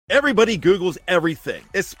Everybody Googles everything,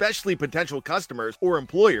 especially potential customers or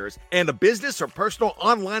employers, and a business or personal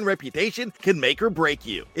online reputation can make or break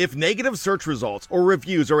you. If negative search results or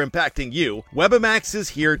reviews are impacting you, Webamax is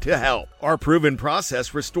here to help. Our proven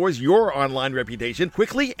process restores your online reputation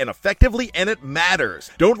quickly and effectively, and it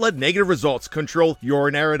matters. Don't let negative results control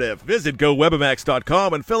your narrative. Visit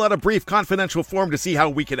GoWebamax.com and fill out a brief confidential form to see how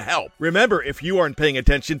we can help. Remember, if you aren't paying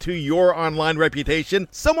attention to your online reputation,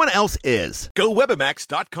 someone else is.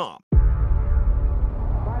 GoWebamax.com.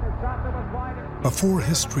 Before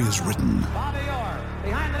history is written,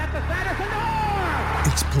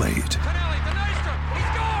 it's played.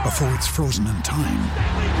 Before it's frozen in time,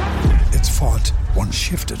 it's fought one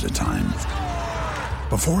shift at a time.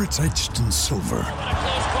 Before it's etched in silver,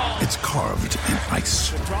 it's carved in ice.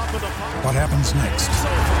 What happens next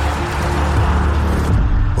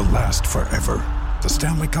will last forever. The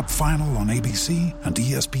Stanley Cup Final on ABC and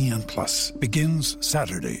ESPN Plus begins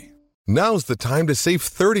Saturday. Now's the time to save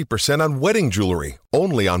 30% on wedding jewelry,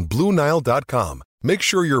 only on BlueNile.com. Make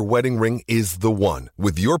sure your wedding ring is the one,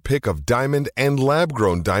 with your pick of diamond and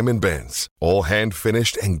lab-grown diamond bands, all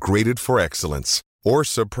hand-finished and graded for excellence. Or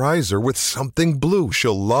surprise her with something blue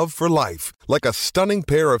she'll love for life, like a stunning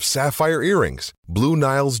pair of sapphire earrings. Blue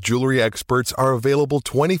Nile's jewelry experts are available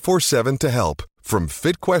 24/7 to help, from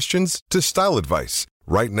fit questions to style advice.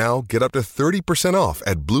 Right now, get up to 30% off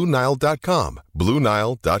at BlueNile.com.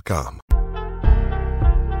 BlueNile.com.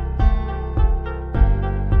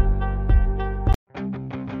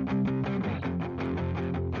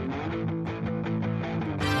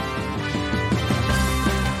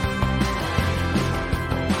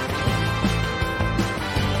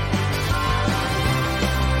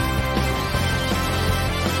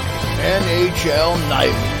 NHL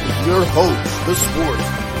Nightly with your host, the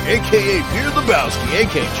sportsman, a.k.a. Pierre Lebowski,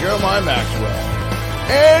 a.k.a. Jeremiah Maxwell.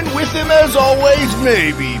 And with him, as always,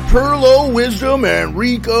 maybe Perlo, Wisdom, and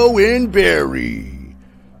Rico in Barrie.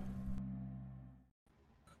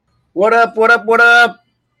 What up, what up, what up?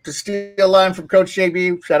 To steal a line from Coach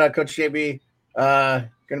JB. Shout out Coach JB. Going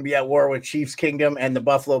to be at war with Chiefs Kingdom and the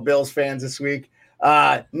Buffalo Bills fans this week.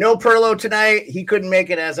 No Perlo tonight. He couldn't make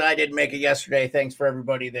it, as I didn't make it yesterday. Thanks for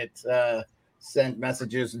everybody that sent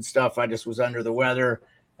messages and stuff. I just was under the weather.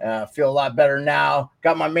 Feel a lot better now.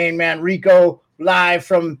 Got my main man Rico live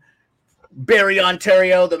from Barrie,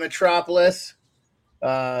 Ontario, the metropolis.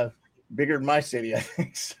 Bigger than my city, I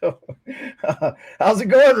think. So, how's it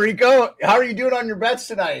going, Rico? How are you doing on your bets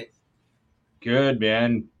tonight? Good,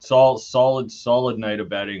 man. Solid night of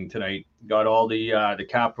betting tonight. Got all the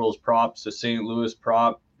Capitals props, the St. Louis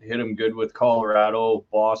prop. Hit them good with Colorado,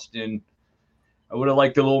 Boston. I would have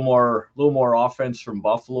liked a little more offense from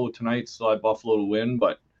Buffalo tonight. Still had Buffalo to win,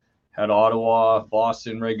 but had Ottawa,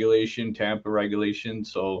 Boston regulation, Tampa regulation.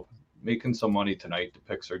 So making some money tonight. The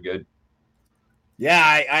picks are good.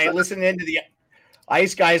 Yeah, I listened into the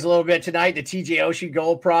Ice Guys a little bit tonight. The TJ Oshie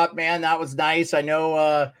goal prop, man, that was nice. I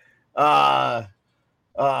know.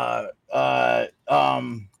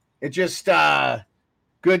 It's just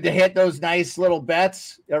good to hit those nice little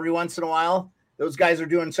bets every once in a while. Those guys are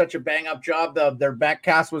doing such a bang-up job. Their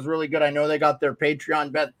betcast was really good. I know they got their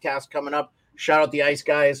Patreon betcast coming up. Shout out the Ice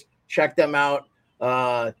Guys. Check them out.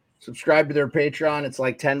 Subscribe to their Patreon. It's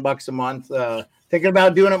like $10 a month. Thinking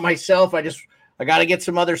about doing it myself. I got to get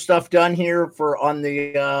some other stuff done here on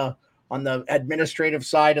the administrative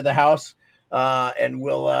side of the house, and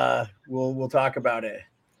we'll talk about it.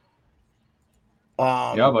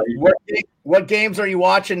 What games are you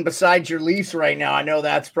watching besides your Leafs right now? I know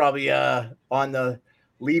that's probably on the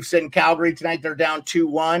Leafs in Calgary tonight. They're down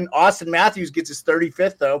 2-1. Austin Matthews gets his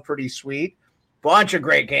 35th, though. Pretty sweet. Bunch of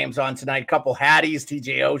great games on tonight. Couple Hatties,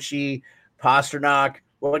 TJ Oshie, Pasternak.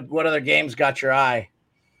 What other games got your eye?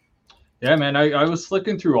 Yeah, man, I was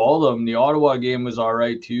flicking through all of them. The Ottawa game was all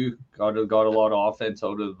right, too. Got a lot of offense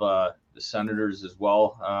out of the Senators as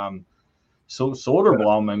well. So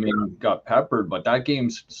Soderblom, I mean, got peppered, but that game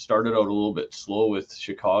started out a little bit slow with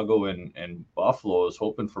Chicago and Buffalo. I was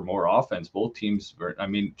hoping for more offense. Both teams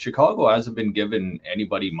Chicago hasn't been giving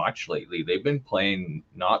anybody much lately. They've been playing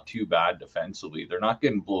not too bad defensively. They're not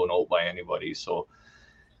getting blown out by anybody. So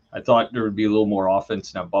I thought there would be a little more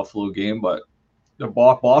offense in that Buffalo game, but the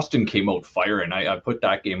Boston came out firing. I put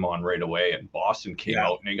that game on right away, and Boston came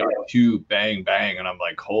out and they got two bang, and I'm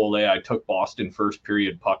like, holy! I took Boston first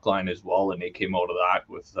period puck line as well, and they came out of that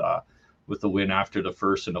with the win after the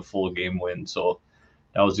first and a full game win. So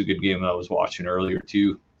that was a good game that I was watching earlier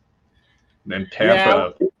too. And then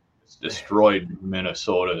Tampa destroyed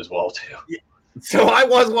Minnesota as well too. So I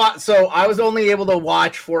was only able to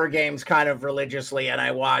watch 4 games kind of religiously, and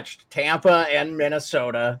I watched Tampa and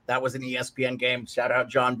Minnesota. That was an ESPN game. Shout out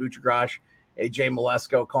John Buchagrosh, AJ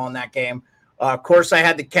Malesko calling that game. Of course, I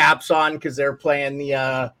had the Caps on because they're playing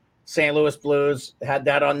the St. Louis Blues. Had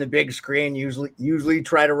that on the big screen. Usually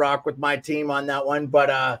try to rock with my team on that one, but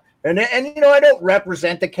and I don't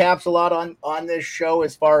represent the Caps a lot on this show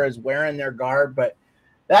as far as wearing their garb, but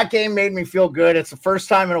that game made me feel good. It's the first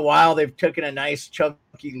time in a while they've taken a nice chunky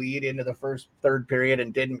lead into the third period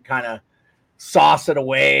and didn't kind of sauce it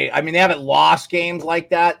away. I mean, they haven't lost games like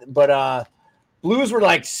that, but Blues were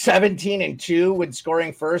like 17-2 when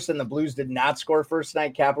scoring first, and the Blues did not score first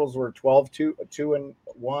tonight. Capitals were 2-1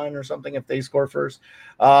 or something if they score first.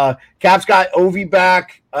 Caps got Ovi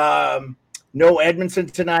back. No Edmondson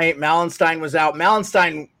tonight. Malenstein was out.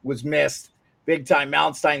 Malenstein was missed big time.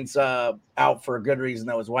 Malenstein's out for a good reason,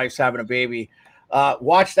 though. His wife's having a baby.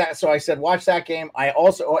 Watch that. So I said, watch that game. I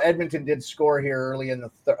also, Edmonton did score here early in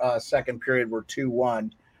the second period. We're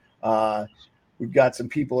 2-1. We've got some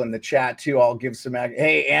people in the chat too. I'll give some.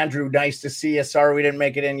 Hey, Andrew, nice to see you. Sorry we didn't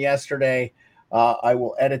make it in yesterday. I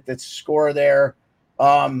will edit the score there.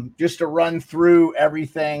 Just to run through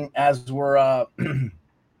everything as we're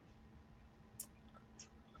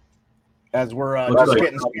just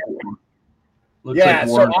getting. Yeah,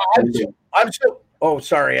 so I'm so. Oh,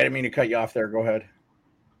 sorry, I didn't mean to cut you off there. Go ahead.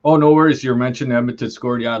 Oh, no worries. You mentioned Edmonton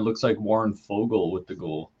scored. Yeah, it looks like Warren Fogle with the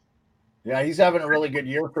goal. Yeah, he's having a really good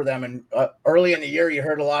year for them. And early in the year, you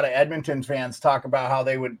heard a lot of Edmonton fans talk about how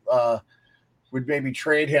they would maybe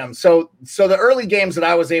trade him. So the early games that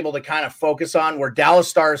I was able to kind of focus on were Dallas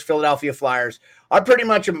Stars, Philadelphia Flyers. I pretty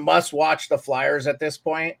much must watch the Flyers at this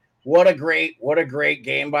point. What a great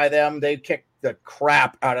game by them. They kicked the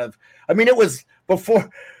crap out of. I mean, it was before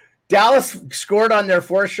Dallas scored on their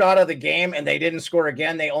fourth shot of the game, and they didn't score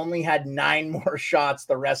again. They only had 9 more shots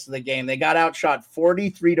the rest of the game. They got outshot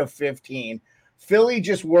 43-15. Philly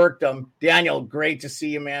just worked them. Daniel, great to see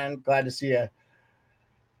you, man. Glad to see you.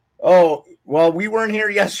 Oh, well, we weren't here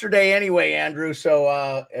yesterday anyway, Andrew, so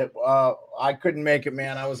I couldn't make it,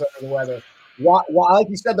 man. I was under the weather. Like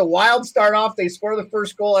you said, the Wild start off. They score the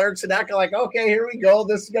first goal. Eric Sedaka like, okay, here we go.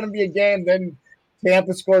 This is going to be a game. Then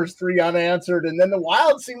Tampa scores 3 unanswered, and then the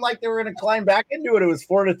Wild seemed like they were going to climb back into it. It was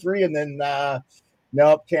 4-3, and then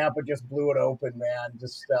nope, Tampa just blew it open, man.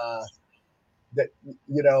 Just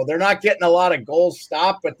they're not getting a lot of goals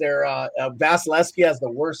stopped, but they're Vasilevsky has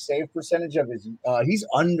the worst save percentage of his. He's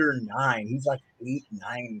under 9. He's like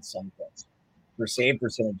 8-9 something for save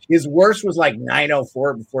percentage. His worst was like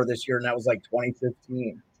 904 before this year, and that was like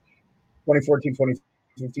 2014,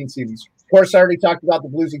 2015 seasons. Of course, I already talked about the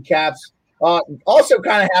Blues and Caps. Also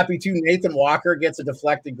kind of happy too. Nathan Walker gets a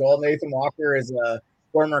deflected goal. Nathan Walker is a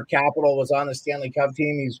former Capital, was on the Stanley Cup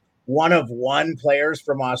team. He's one of 1 players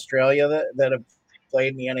from Australia that have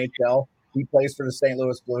played in the NHL. He plays for the St.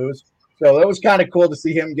 Louis Blues. So it was kind of cool to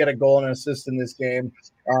see him get a goal and an assist in this game.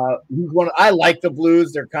 I like the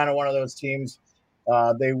Blues. They're kind of one of those teams.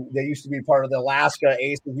 They used to be part of the Alaska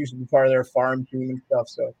Aces, used to be part of their farm team and stuff.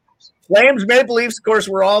 So Flames Maple Leafs, of course,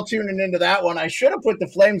 we're all tuning into that one. I should have put the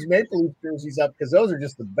Flames Maple Leafs jerseys up because those are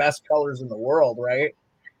just the best colors in the world, right?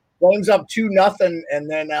 Flames up 2-0, and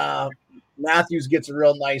then Matthews gets a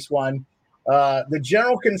real nice one. The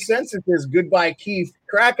general consensus is goodbye, Keith.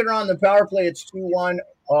 Kraken are on the power play. It's 2-1.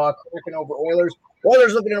 Kraken over Oilers.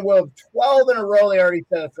 Oilers looking at a will of 12 in a row. They already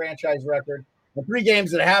set a franchise record. The 3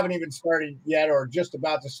 games that haven't even started yet or just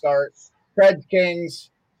about to start. Preds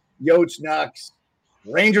Kings, Yotes Nucks,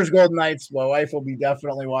 Rangers Golden Knights. My wife will be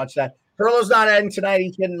definitely watch that. Perlo's not in tonight.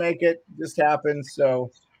 He couldn't make it. Just happened. So,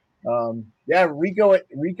 yeah, Rico,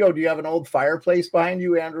 do you have an old fireplace behind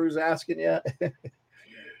you? Andrew's asking you.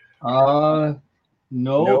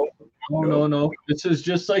 No. This is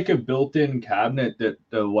just like a built-in cabinet that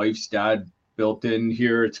the wife's dad built in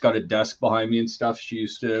here. It's got a desk behind me and stuff. She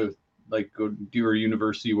used to like go do her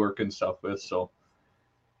university work and stuff with. So,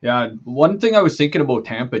 yeah, one thing I was thinking about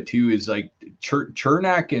Tampa too is like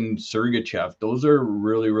Chernak and Sergachev. Those are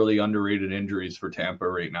really, really underrated injuries for Tampa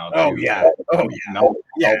right now. Oh yeah.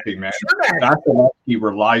 Helping, man. He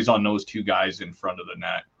relies on those 2 guys in front of the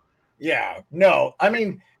net. Yeah. No, I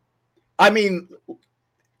mean,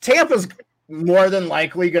 Tampa's more than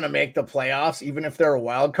likely going to make the playoffs, even if they're a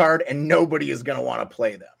wild card, and nobody is going to want to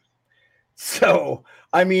play them. So,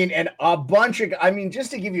 I mean, and a bunch of, just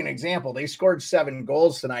to give you an example, they scored 7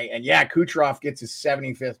 goals tonight. And yeah, Kucherov gets his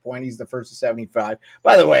 75th point. He's the first of 75.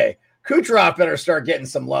 By the way, Kucherov better start getting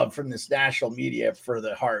some love from this national media for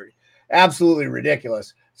the heart. Absolutely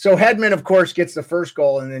ridiculous. So Hedman, of course, gets the first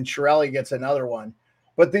goal, and then Chiarelli gets another one.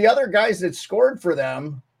 But the other guys that scored for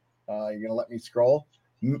them, You're going to let me scroll.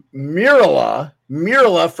 Mirala,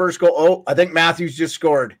 first goal. Oh, I think Matthews just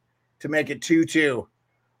scored to make it 2-2.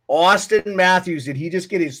 Austin Matthews, did he just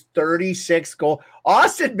get his 36th goal?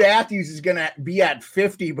 Austin Matthews is going to be at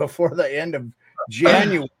 50 before the end of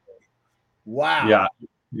January. Wow. Yeah.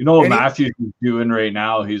 You know what Matthews is doing right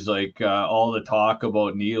now? He's like all the talk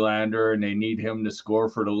about Nylander and they need him to score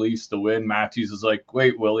for the Leafs to win. Matthews is like,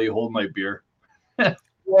 wait, Willie, hold my beer.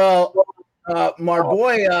 Well, our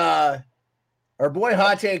boy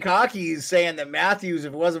Hot Take Hockey is saying that Matthews,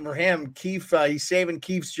 if it wasn't for him, Keefe, he's saving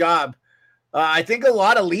Keefe's job. I think a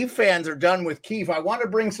lot of Leaf fans are done with Keefe. I want to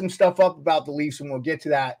bring some stuff up about the Leafs, and we'll get to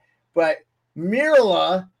that. But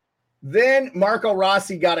Mirala, then Marco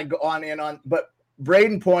Rossi got to go on, but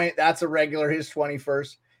Braden Point, that's a regular, his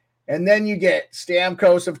 21st. And then you get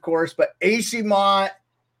Stamkos, of course, but AC Mont.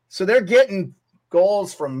 So they're getting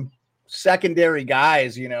goals from secondary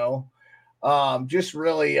guys, just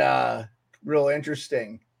really real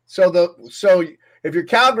interesting. So if you're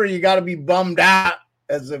Calgary, you got to be bummed out,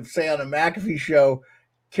 as they say on a McAfee show.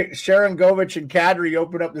 Sharon Govich and Kadri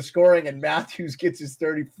open up the scoring, and Matthews gets his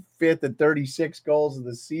 35th and 36 goals of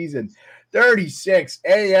the season. 36,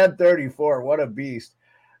 AM 34. What a beast.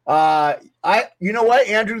 You know what,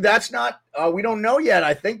 Andrew? That's not, we don't know yet.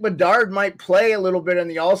 I think Bedard might play a little bit in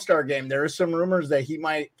the All-Star game. There are some rumors that he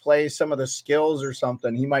might play some of the skills or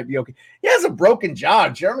something. He might be okay. He has a broken jaw.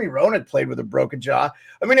 Jeremy Roenick played with a broken jaw.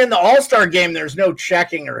 I mean, in the All-Star game, there's no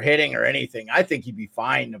checking or hitting or anything. I think he'd be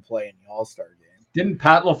fine to play in the All-Star game. Didn't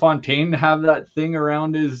Pat LaFontaine have that thing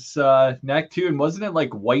around his neck too? And wasn't it like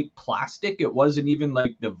white plastic? It wasn't even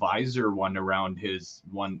like the visor one around his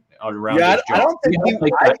his jaw. I don't think he had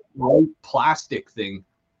like that white plastic thing.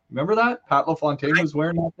 Remember that? Pat LaFontaine was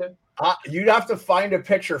wearing that thing? You'd have to find a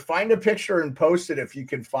picture. Find a picture and post it if you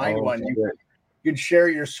can find one. You could share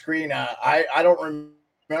your screen. I don't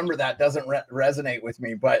remember that. Doesn't resonate with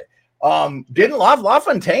me. But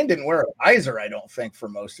LaFontaine didn't wear a visor, I don't think, for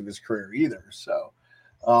most of his career either. So,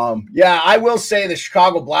 I will say the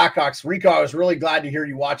Chicago Blackhawks. Rico, I was really glad to hear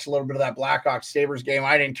you watch a little bit of that Blackhawks-Sabres game.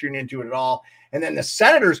 I didn't tune into it at all. And then the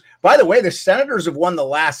Senators, by the way, the Senators have won the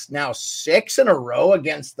last now 6 in a row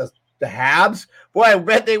against the Habs. Boy, I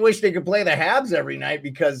bet they wish they could play the Habs every night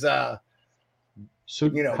because, how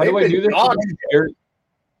do I do this?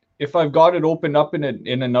 If I've got it opened up in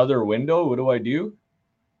another window, what do I do?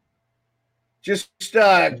 Just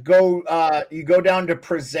you go down to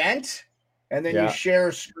present, and then you share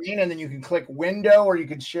a screen, and then you can click window, or you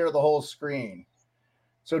can share the whole screen.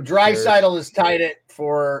 So Draisaitl has tied it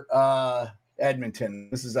for Edmonton.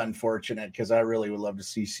 This is unfortunate because I really would love to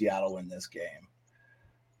see Seattle win this game.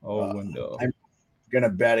 Window. I'm going to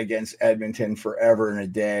bet against Edmonton forever and a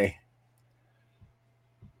day.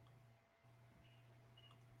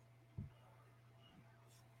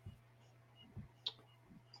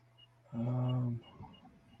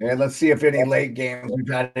 And let's see if any late games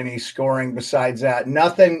we've had any scoring besides that.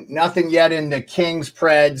 Nothing yet in the Kings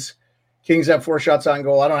Preds. Kings have 4 shots on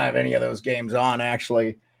goal. I don't have any of those games on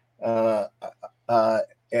actually. Coyotes,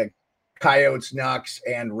 Nucks,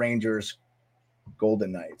 and Rangers,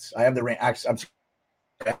 Golden Knights. I have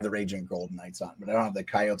the Raging Golden Knights on, but I don't have the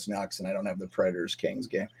Coyotes, Nucks, and I don't have the Predators Kings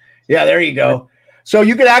game. Yeah, there you go. So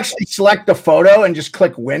you could actually select the photo and just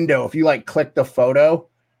click window. If you click the photo,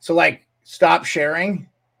 so stop sharing.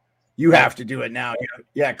 You have to do it now.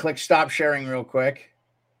 Yeah, click stop sharing real quick.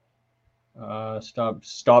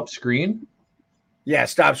 Stop screen. Yeah,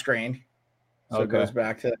 stop screen. So It goes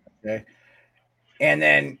back to okay. And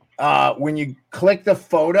then when you click the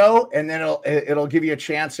photo, and then it'll give you a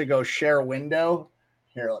chance to go share window.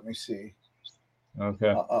 Here, let me see.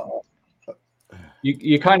 Okay.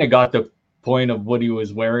 You kind of got the point of what he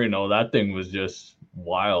was wearing. Oh, that thing was just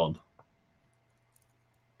wild.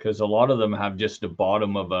 Because a lot of them have just the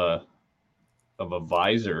bottom of a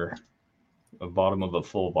visor, the bottom of a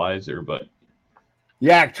full visor. But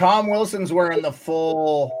yeah, Tom Wilson's wearing the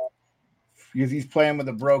full because he's playing with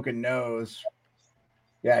a broken nose.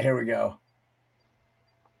 Yeah, here we go.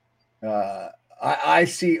 I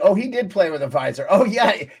see. Oh, he did play with a visor. Oh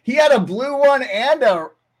yeah, he had a blue one and a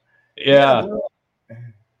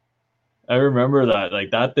I remember that.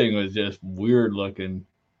 That thing was just weird looking.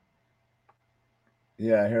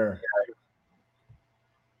 Yeah, here.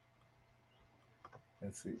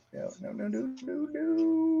 Let's see. No.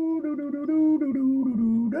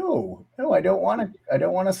 No, I don't want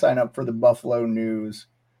to sign up for the Buffalo News.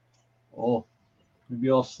 Oh, maybe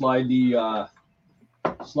I'll slide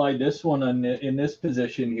this one in this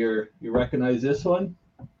position here. You recognize this one?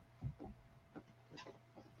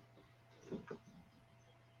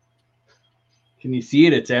 Can you see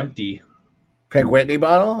it? It's empty. Pink Whitney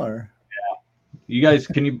bottle, or You guys,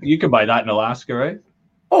 you can buy that in Alaska, right?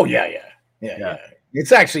 oh yeah.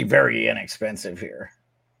 It's actually very inexpensive here.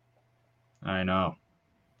 I know.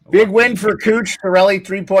 Big win for Cooch Torelli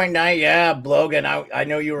 3.9. Yeah, Blogan. I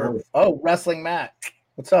know you were. Oh, Wrestling Matt.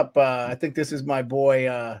 What's up? I think this is my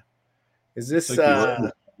boy. Is this?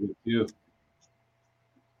 You.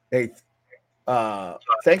 Hey,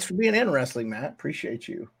 thanks for being in, Wrestling Matt. Appreciate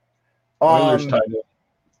you. Oilers title.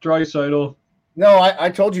 Draisaitl. No, I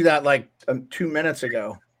told you that like 2 minutes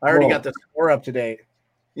ago. I already got the score up to date.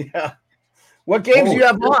 Yeah. What games do you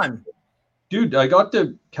have on? Dude, I got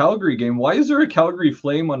the Calgary game. Why is there a Calgary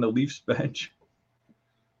Flame on the Leafs bench?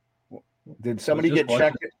 Did somebody get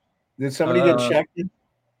checked? Did somebody get checked?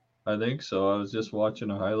 I think so. I was just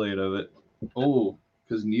watching a highlight of it. Oh,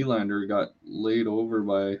 because Nylander got laid over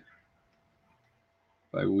by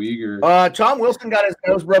Uyghur. Tom Wilson got his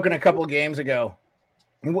nose broken a couple games ago.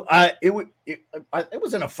 It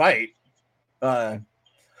was in a fight.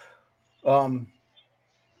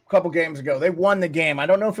 Couple games ago, they won the game. I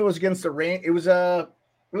don't know if it was against the Rain. It was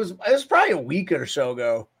probably a week or so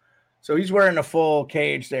ago. So he's wearing a full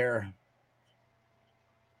cage there.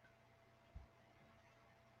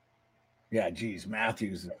 Yeah, geez,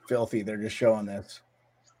 Matthews is filthy. They're just showing this.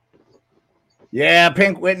 Yeah,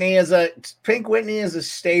 Pink Whitney is a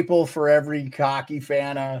staple for every hockey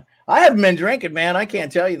fan. I haven't been drinking, man. I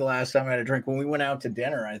can't tell you the last time I had a drink when we went out to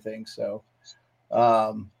dinner, I think so.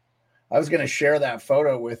 I was going to share that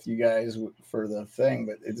photo with you guys for the thing,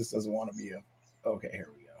 but it just doesn't want to be okay, here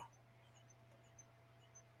we go.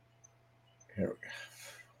 Here we go.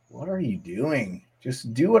 What are you doing?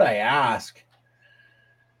 Just do what I ask.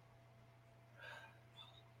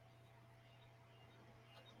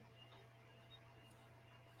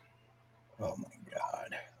 Oh my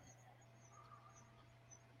God.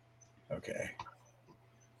 Okay.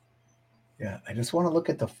 Yeah, I just want to look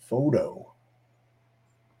at the photo.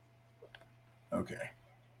 Okay.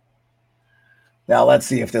 Now let's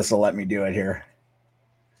see if this will let me do it here.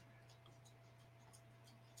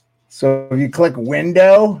 So if you click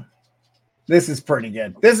window, this is pretty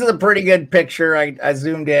good. This is a pretty good picture. I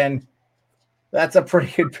zoomed in. That's a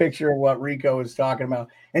pretty good picture of what Rico was talking about.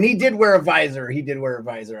 And he did wear a visor.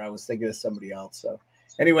 I was thinking of somebody else. So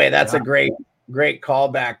anyway, that's a great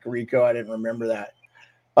callback, Rico. I didn't remember that.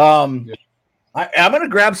 I'm going to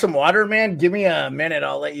grab some water, man. Give me a minute.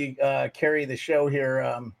 I'll let you carry the show here.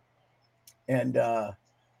 And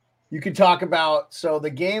you can talk about, so the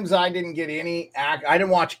games I didn't get I didn't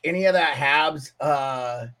watch any of that Habs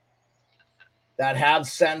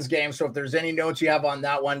Sens game. So if there's any notes you have on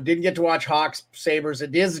that one, didn't get to watch Hawks Sabres.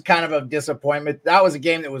 It is kind of a disappointment. That was a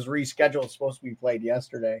game that was rescheduled. It's supposed to be played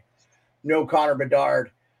yesterday. No Connor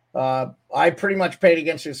Bedard. I pretty much paid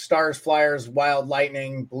against his Stars, Flyers, Wild,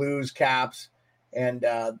 Lightning, Blues, Caps. And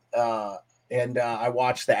I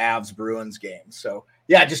watched the Avs Bruins game. So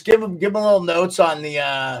yeah, just give them a little notes on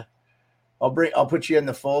the I'll put you in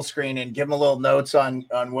the full screen and give them a little notes on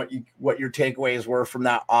what your takeaways were from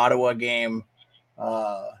that Ottawa game.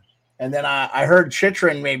 And then I heard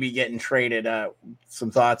Chychrun maybe getting traded.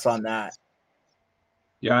 Some thoughts on that.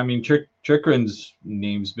 Yeah, I mean Chychrun's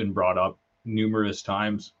name's been brought up numerous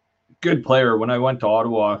times. Good player. When I went to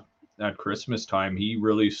Ottawa at Christmas time, he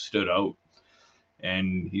really stood out.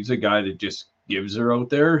 And he's a guy that just gives her out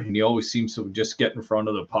there. And he always seems to just get in front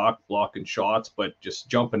of the puck, blocking shots, but just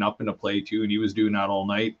jumping up into play too. And he was doing that all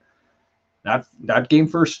night. That game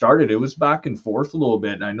first started, it was back and forth a little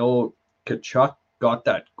bit. And I know Tkachuk got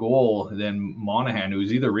that goal. And then Monahan, it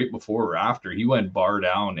was either right before or after, he went bar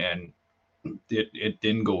down and it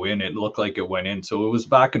didn't go in. It looked like it went in. So it was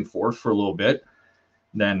back and forth for a little bit.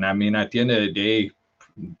 Then, I mean, at the end of the day,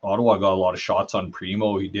 Ottawa got a lot of shots on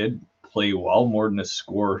Primo. He did play well, more than a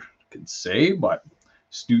score could say, but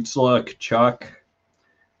Stützle, Tkachuk,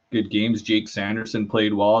 good games. Jake Sanderson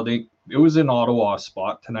played well. I think it was an Ottawa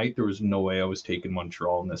spot tonight. There was no way I was taking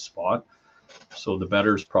Montreal in this spot. So the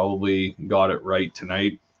bettors probably got it right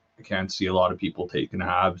tonight. I can't see a lot of people taking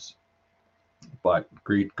Habs, but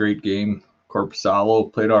great game.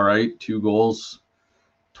 Korpisalo played all right. 2 goals,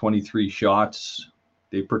 23 shots.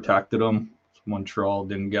 They protected him. Montreal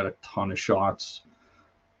didn't get a ton of shots.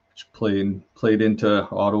 Played into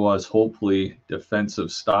Ottawa's hopefully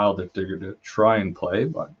defensive style that they're going to try and play.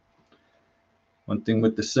 But one thing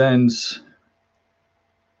with the Sens,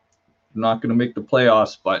 not going to make the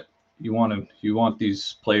playoffs, but you want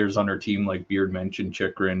these players on our team, like Beard mentioned,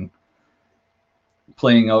 Chychrun,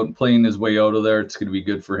 playing his way out of there. It's going to be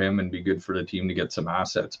good for him and be good for the team to get some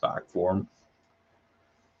assets back for him.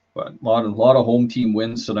 But a lot of home team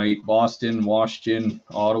wins tonight. Boston, Washington,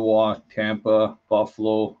 Ottawa, Tampa,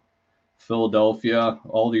 Buffalo, Philadelphia,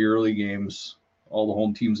 all the early games, all the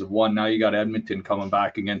home teams have won. Now you got Edmonton coming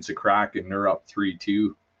back against the Kraken. They're up 3-2.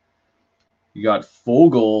 You got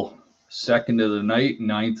Fogle, second of the night,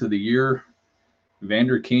 ninth of the year.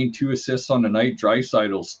 Vander Kane, 2 assists on the night.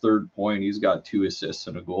 Draisaitl's third point. He's got 2 assists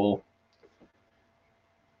and a goal.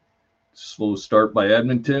 Slow start by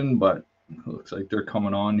Edmonton, but it looks like they're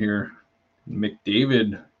coming on here.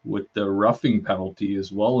 McDavid with the roughing penalty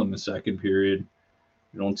as well in the second period.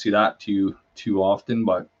 You don't see that too often,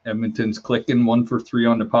 but Edmonton's clicking 1 for 3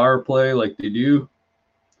 on the power play like they do.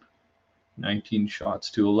 19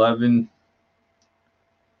 shots to 11.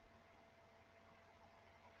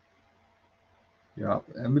 Yeah,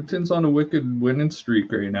 Edmonton's on a wicked winning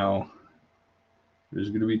streak right now. There's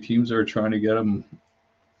going to be teams that are trying to get them,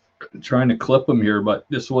 trying to clip them here, but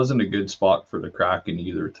this wasn't a good spot for the Kraken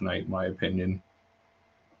either tonight, in my opinion.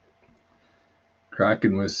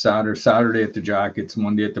 Kraken was Saturday at the Jackets,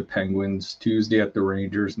 Monday at the Penguins, Tuesday at the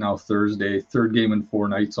Rangers, now Thursday. Third game in 4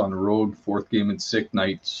 nights on the road, fourth game in 6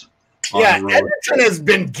 nights. Yeah, Edmonton has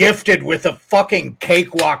been gifted with a fucking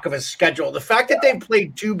cakewalk of a schedule. The fact that they've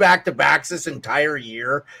played 2 back-to-backs this entire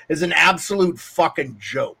year is an absolute fucking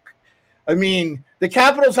joke. I mean, the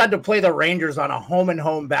Capitals had to play the Rangers on a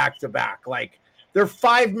home-and-home back-to-back. Like, they're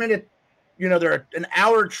 5-minute, they're an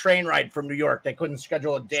hour train ride from New York. They couldn't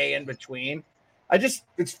schedule a day in between.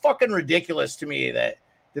 It's fucking ridiculous to me that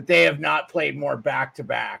they have not played more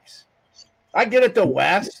back-to-backs. I get it, the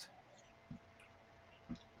West.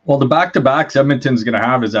 Well, the back-to-backs Edmonton's going to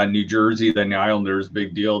have is at New Jersey, then the Islanders,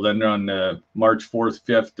 big deal. Then on March 4th,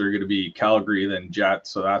 5th, they're going to be Calgary, then Jets.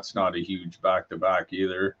 So that's not a huge back-to-back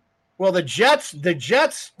either. Well, the Jets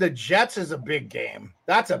is a big game.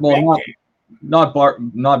 That's a big game.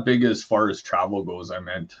 Not big as far as travel goes, I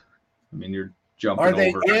meant. I mean, you're jumping over.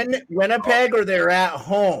 Are they in Winnipeg or they're at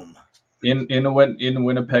home? In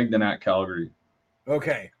Winnipeg, then at Calgary.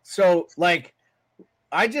 Okay. So, like,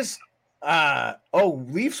 Leafs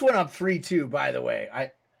went up 3-2, by the way.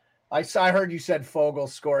 I heard you said Fogle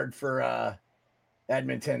scored for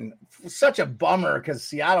Edmonton. Such a bummer because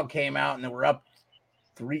Seattle came out and they were up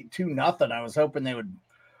 2-0. I was hoping they would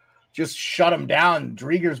just shut them down.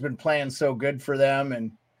 Drieger's been playing so good for them,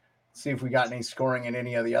 and see if we got any scoring in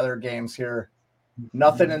any of the other games here.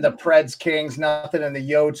 Nothing in the Preds Kings, nothing in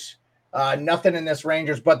the Yotes. Nothing in this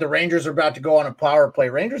Rangers, but the Rangers are about to go on a power play.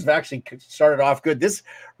 Rangers have actually started off good. This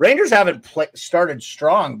Rangers haven't started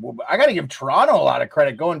strong. I got to give Toronto a lot of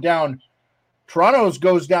credit going down. Toronto's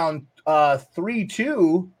goes down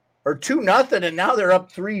 3-2 or 2-0, and now they're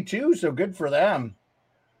up 3-2. So good for them.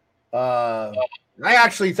 I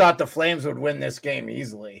actually thought the Flames would win this game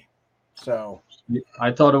easily. So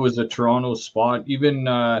I thought it was a Toronto spot. Even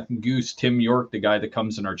Goose Tim York, the guy that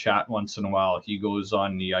comes in our chat once in a while, he goes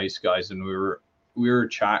on the ice, guys, and we were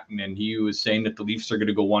chatting, and he was saying that the Leafs are going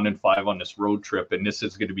to go 1-5 on this road trip, and this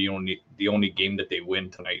is going to be the only game that they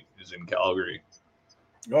win tonight is in Calgary.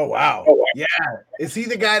 Oh wow! Yeah, is he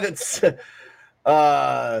the guy that's that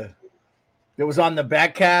was on the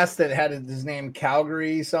Backcast that had his name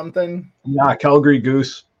Calgary something? Yeah, Calgary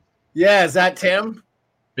Goose. Yeah, is that Tim?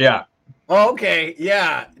 Yeah. Oh, okay.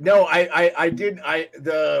 Yeah. No, I did.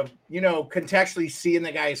 Contextually seeing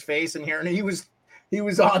the guy's face and hearing he was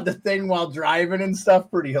on the thing while driving and stuff.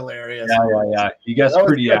 Pretty hilarious. Yeah. You guys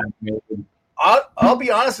pretty animated. I'll be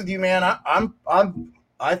honest with you, man. I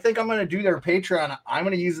think I'm going to do their Patreon. I'm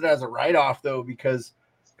going to use it as a write-off though, because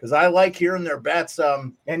I like hearing their bets. I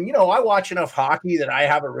watch enough hockey that I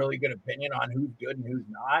have a really good opinion on who's good and who's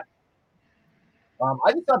not.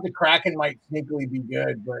 I just thought the Kraken might sneakily be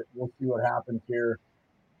good, but we'll see what happens here.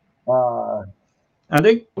 I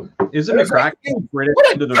think isn't the Kraken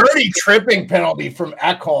what a dirty tripping penalty from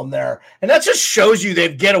Ekholm there, and that just shows you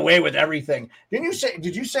they get away with everything.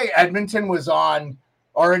 Did you say Edmonton was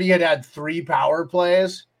already had 3 power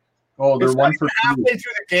plays? Oh, they're 1 for 2. Halfway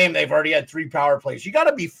through the game, they've already had 3 power plays. You got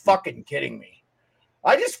to be fucking kidding me!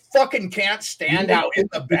 I just fucking can't stand how in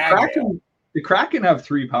the bag. The Kraken have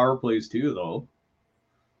 3 power plays too, though.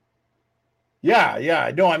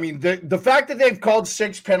 Yeah. No, I mean, the fact that they've called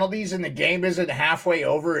 6 penalties and the game isn't halfway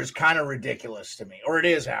over is kind of ridiculous to me. Or it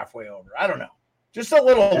is halfway over. I don't know. Just a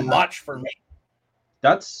little much for me.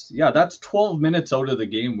 That's 12 minutes out of the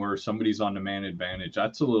game where somebody's on the man advantage.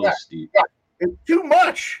 That's a little steep. Yeah. It's too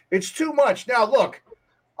much. It's too much. Now, look,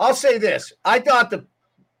 I'll say this. I thought the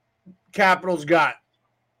Capitals got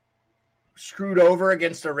screwed over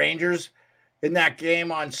against the Rangers in that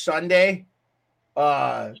game on Sunday.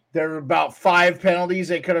 There were about 5 penalties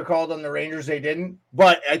they could have called on the Rangers. They didn't.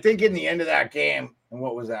 But I think in the end of that game, and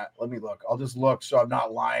what was that? Let me look. I'll just look so I'm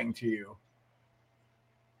not lying to you.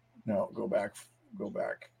 No, go back.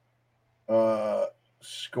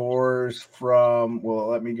 Scores from, well,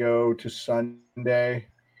 let me go to Sunday.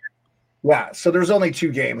 Yeah, so there's only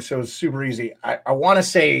 2 games, so it's super easy. I want to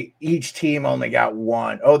say each team only got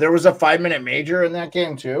one. Oh, there was a 5-minute major in that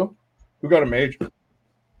game too? Who got a major?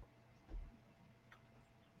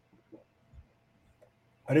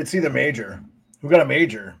 I didn't see the major. Who got a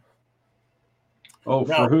major? Oh,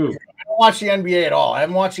 for who? I don't watch the NBA at all. I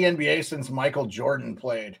haven't watched the NBA since Michael Jordan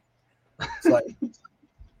played. It's like,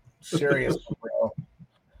 serious, bro.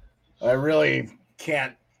 I really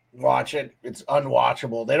can't watch it. It's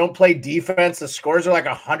unwatchable. They don't play defense. The scores are like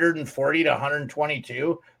 140 to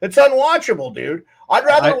 122. It's unwatchable, dude. I'd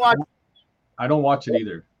rather watch. I don't watch it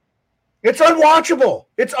either. It's unwatchable.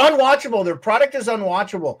 It's unwatchable. Their product is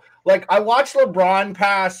unwatchable. Like, I watched LeBron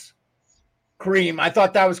pass Kareem. I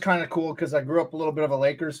thought that was kind of cool because I grew up a little bit of a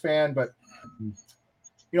Lakers fan, but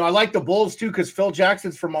I like the Bulls too because Phil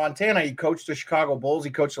Jackson's from Montana. He coached the Chicago Bulls.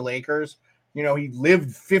 He coached the Lakers. He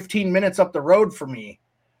lived 15 minutes up the road from me.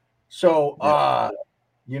 So, I'll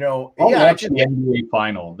watch the NBA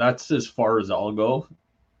final. That's as far as I'll go.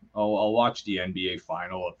 I'll watch the NBA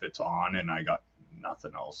final if it's on and I got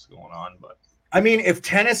nothing else going on. But I mean, if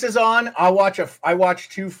tennis is on, I watched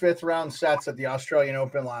 2 5th-round sets at the Australian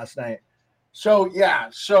Open last night. So, yeah.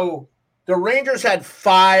 So the Rangers had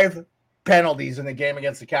 5 penalties in the game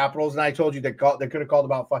against the Capitals, and I told you they could have called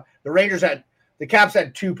about 5. The Caps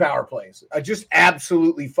had 2 power plays. Just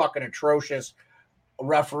absolutely fucking atrocious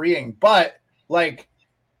refereeing. But like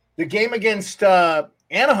the game against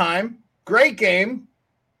Anaheim, great game.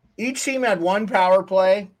 Each team had 1 power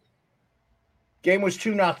play. Game was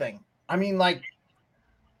 2-0. I mean, like,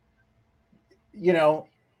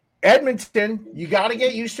 Edmonton, you got to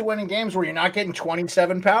get used to winning games where you're not getting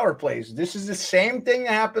 27 power plays. This is the same thing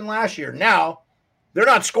that happened last year. Now, they're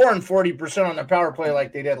not scoring 40% on the power play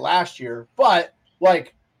like they did last year. But,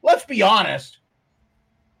 like, let's be honest.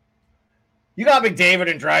 You got McDavid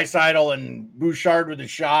and Draisaitl and Bouchard with a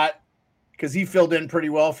shot because he filled in pretty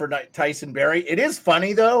well for Tyson Barrie. It is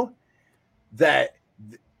funny, though, that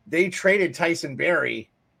they traded Tyson Barrie,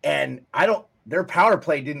 and their power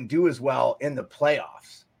play didn't do as well in the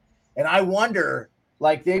playoffs. And I wonder,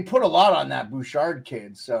 like, they put a lot on that Bouchard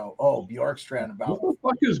kid. So, Bjorkstrand about. What the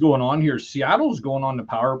fuck is going on here? Seattle's going on the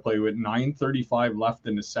power play with 9:35 left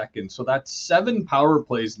in the second. So that's 7 power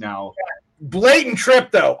plays now. Blatant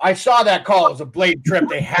trip, though. I saw that call. It was a blatant trip.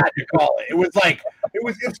 They had to call it. It was like,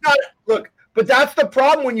 it's not, look, but that's the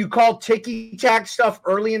problem when you call ticky-tack stuff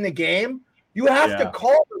early in the game. You have to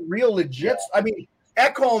call the real legit. Yeah. I mean,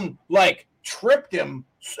 Ekholm, like, tripped him.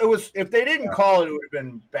 It was, if they didn't call it, it would have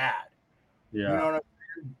been bad. Yeah. You know what I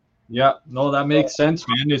mean? Yeah. No, that makes sense,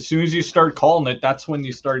 man. As soon as you start calling it, that's when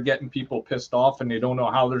you start getting people pissed off and they don't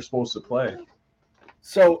know how they're supposed to play.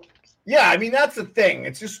 So, yeah, I mean, that's the thing.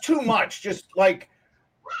 It's just too much. Just like,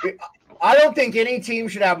 I don't think any team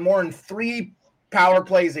should have more than 3 power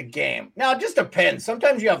plays a game. Now, it just depends.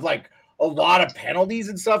 Sometimes you have, like, a lot of penalties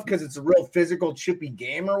and stuff because it's a real physical, chippy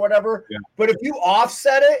game or whatever. Yeah. But if you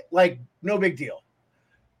offset it, like, no big deal.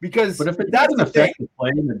 Because but if it doesn't affect the play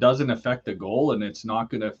and it doesn't affect the goal and it's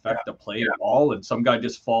not going to affect the play at all, and some guy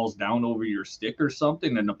just falls down over your stick or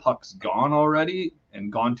something and the puck's gone already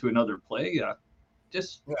and gone to another play,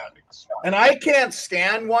 And I can't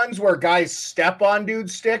stand ones where guys step on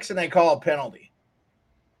dudes' sticks and they call a penalty.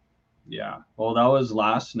 Yeah. Well, that was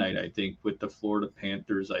last night, I think, with the Florida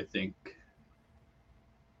Panthers, I think.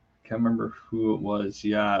 Can't remember who it was.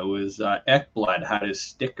 Yeah, it was Ekblad had his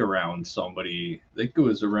stick around somebody. I think it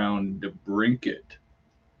was around the Brinket.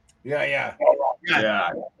 Yeah.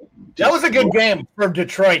 That was a good game for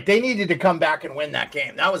Detroit. They needed to come back and win that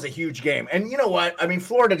game. That was a huge game. And you know what? I mean,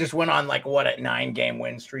 Florida just went on like a 9-game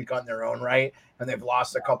win streak on their own, right? And they've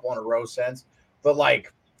lost a couple in a row since. But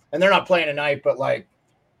like, and they're not playing tonight, but like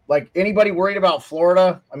anybody worried about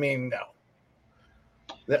Florida? I mean,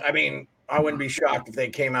 no. I mean, I wouldn't be shocked if they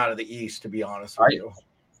came out of the East, to be honest with you.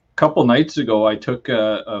 A couple nights ago, I took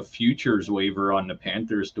a futures waiver on the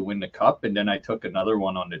Panthers to win the Cup, and then I took another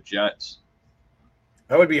one on the Jets.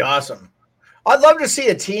 That would be awesome. I'd love to see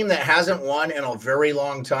a team that hasn't won in a very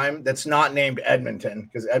long time that's not named Edmonton,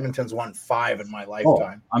 because Edmonton's won 5 in my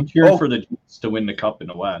lifetime. I'm cheering for the Jets to win the Cup in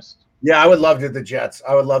the West. Yeah, I would love the Jets.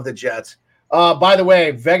 I would love the Jets. By the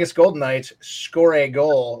way, Vegas Golden Knights score a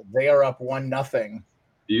goal. They are up 1-0.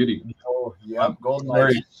 Beauty. Oh, yeah, Golden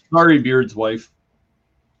Knights. Sorry, Beard's wife.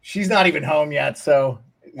 She's not even home yet, so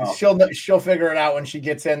she'll figure it out when she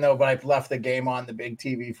gets in, though. But I've left the game on the big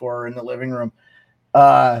TV for her in the living room.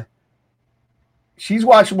 She's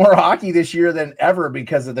watched more hockey this year than ever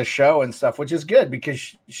because of the show and stuff, which is good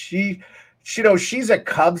because she she's a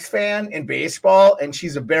Cubs fan in baseball and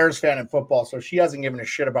she's a Bears fan in football. So she hasn't given a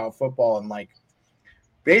shit about football in like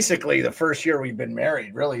basically the first year we've been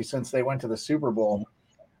married, really, since they went to the Super Bowl.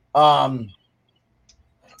 I'll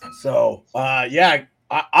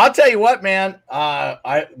tell you what, man.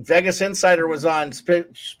 Vegas Insider was on Spit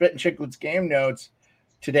and Chicklets game notes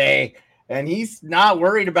today, and he's not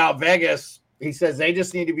worried about Vegas. He says they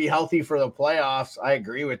just need to be healthy for the playoffs. I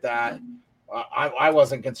agree with that. I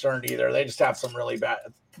wasn't concerned either. They just have some really bad.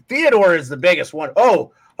 Theodore is the biggest one.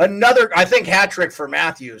 Oh, another, I think, hat trick for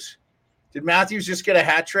Matthews. Did Matthews just get a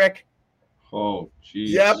hat trick? Oh,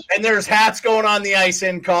 geez. Yep, and there's hats going on the ice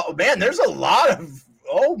in call. Man, there's a lot of,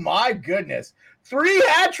 oh my goodness. 3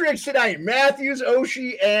 hat tricks tonight. Matthews,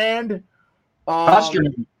 Oshie, and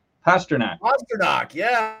Pasternak. Pasternak,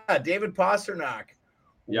 yeah. David Pasternak.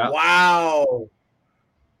 Yeah.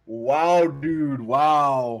 Wow, dude.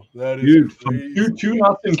 Wow. That is from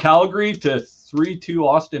 2-0 Calgary to 3-2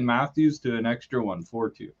 Austin Matthews to an extra one,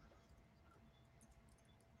 4-2.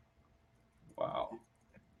 Wow.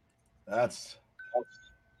 That's fuck.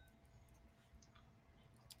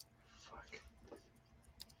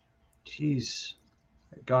 Jeez.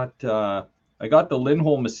 I got the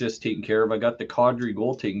Lindholm assist taken care of. I got the Kadri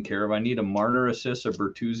goal taken care of. I need a Marner assist, a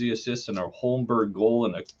Bertuzzi assist, and a Holmberg goal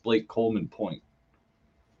and a Blake Coleman point.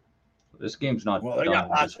 This game's not well. They done. got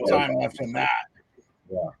lots of time left in that.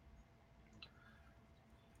 Yeah.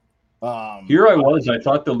 Here I was. I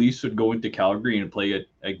thought the Leafs would go into Calgary and play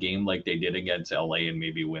a game like they did against LA and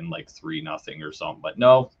maybe win like 3-0 or something. But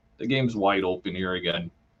no, the game's wide open here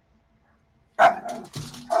again.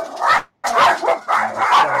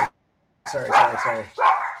 Sorry.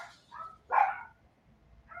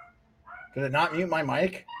 Did it not mute my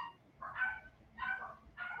mic?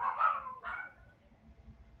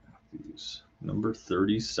 Number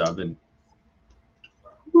 37.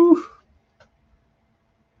 Whew.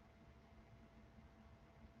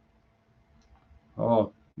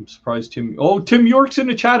 Oh, I'm surprised Tim York's in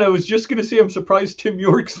the chat. I was just going to say I'm surprised Tim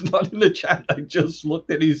York's not in the chat. I just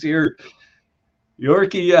looked at he's here.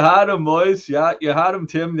 Yorkie, you had him, boys. Yeah, you had him,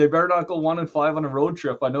 Tim. They better not go 1-5 on a road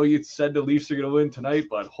trip. I know you said the Leafs are going to win tonight,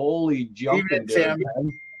 but holy jumping,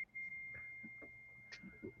 Darren.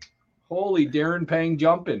 Holy Darren Pang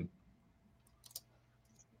jumping.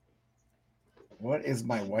 What is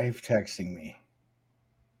my wife texting me?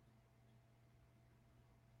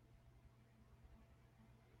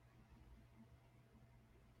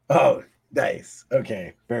 Oh, nice.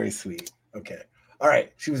 Okay, very sweet. Okay. All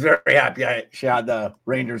right. She was very happy. She had the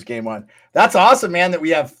Rangers game on. That's awesome, man, that we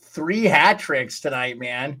have 3 hat tricks tonight,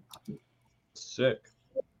 man. Sick.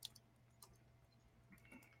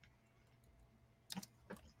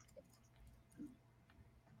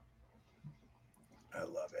 I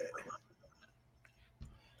love it.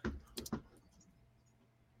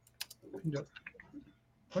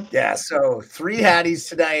 Yeah, so 3 hatties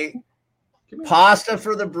tonight. Pasta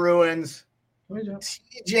for the Bruins.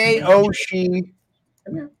 TJ Oshie.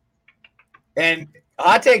 And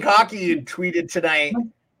Hot Take Hockey tweeted tonight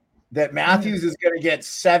that Matthews is going to get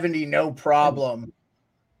 70 no problem.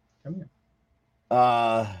 Come here.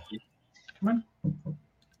 Come on.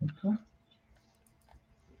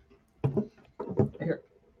 Here.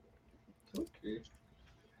 Okay.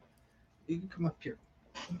 You can come up here.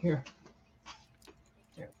 Here.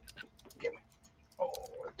 Oh,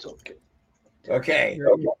 it's okay. Okay.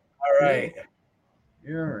 All right.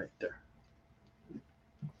 You're right there.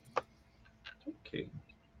 Okay.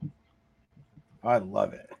 I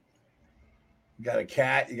love it. You got a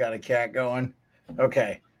cat going.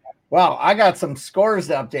 Okay. Well, I got some scores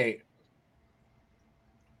to update.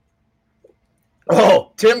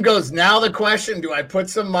 Oh, Tim goes, now the question, do I put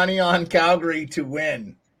some money on Calgary to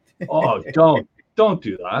win? Oh, don't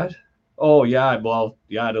do that. Oh, yeah. Well,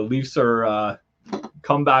 yeah, the Leafs are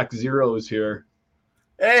comeback zeros here.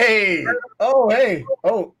 Hey. Oh, hey.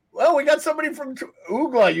 Oh, well, we got somebody from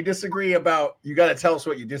Oogla you disagree about. You got to tell us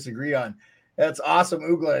what you disagree on. That's awesome,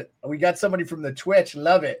 Oogla. We got somebody from the Twitch.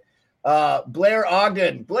 Love it. Blair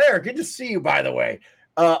Ogden. Blair, good to see you, by the way.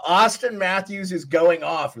 Austin Matthews is going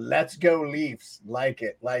off. Let's go Leafs. Like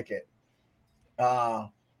it.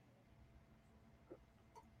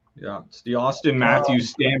 Yeah, it's the Austin Matthews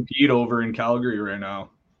stampede over in Calgary right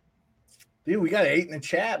now. Dude, we got 8 in the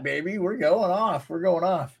chat, baby. We're going off.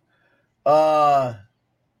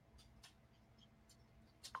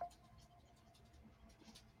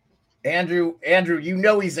 Andrew, you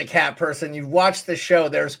know he's a cat person. You've watched the show.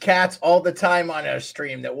 There's cats all the time on our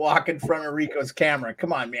stream that walk in front of Rico's camera.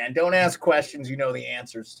 Come on, man. Don't ask questions you know the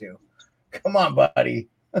answers to. Come on, buddy.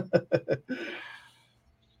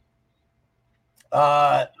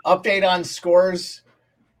 Update on scores.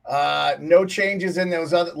 No changes in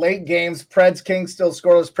those other late games. Preds Kings still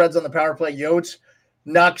scoreless. Preds on the power play. Yotes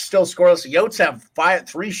Nucks still scoreless. Yotes have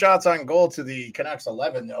 3 shots on goal to the Canucks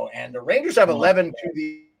 11 though, and the Rangers have 11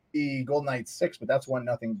 to the Golden Knights 6, but that's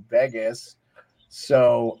 1-0 Vegas.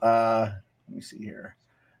 So let me see here.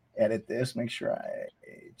 Edit this. Make sure I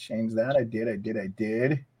change that. I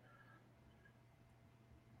did.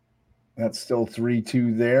 That's still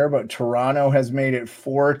 3-2 there, but Toronto has made it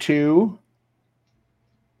 4-2.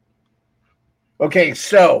 Okay,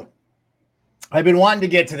 so I've been wanting to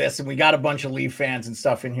get to this, and we got a bunch of Leaf fans and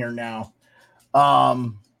stuff in here now.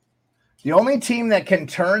 The only team that can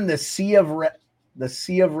turn the sea of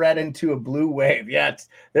red into a blue wave. Yeah,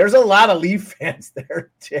 there's a lot of Leaf fans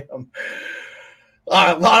there, Tim.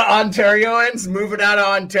 A lot of Ontarians moving out of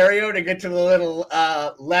Ontario to get to the little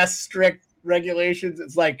less strict regulations.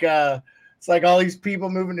 It's like all these people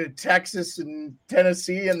moving to Texas and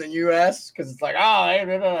Tennessee and the U.S. because it's like,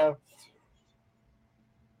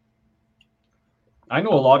 I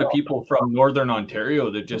know a lot of people from Northern Ontario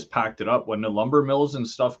that just packed it up when the lumber mills and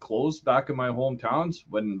stuff closed back in my hometowns.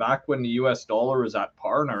 When the U.S. dollar was at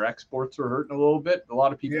par and our exports were hurting a little bit, a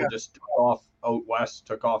lot of people just took off out west,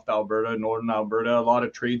 took off to Alberta, Northern Alberta. A lot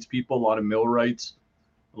of tradespeople, a lot of millwrights,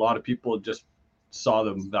 a lot of people just saw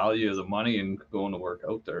the value of the money and going to work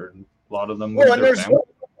out there. And a lot of them there's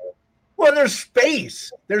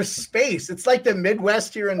space. There's space. It's like the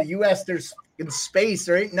Midwest here in the U.S. There's in space.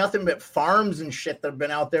 There ain't nothing but farms and shit that have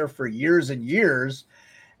been out there for years and years.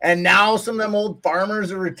 And now some of them old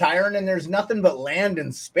farmers are retiring and there's nothing but land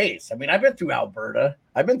and space. I mean, I've been through Alberta.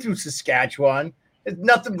 I've been through Saskatchewan. It's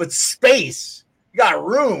nothing but space. You got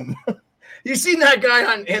room. You seen that guy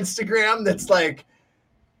on Instagram that's like,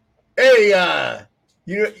 hey,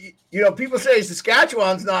 you know, people say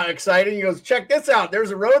Saskatchewan's not exciting. He goes, check this out.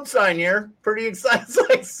 There's a road sign here. Pretty exciting. It's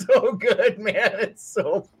like so good, man. It's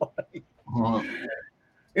so funny.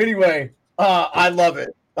 Anyway, I love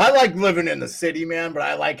it. I like living in the city, man, but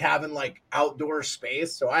I like having like outdoor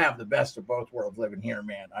space. So I have the best of both worlds living here,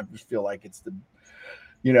 man. I just feel like it's the,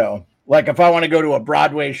 you know, like if I want to go to a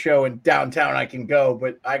Broadway show in downtown, I can go,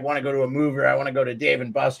 but I want to go to a movie or I want to go to Dave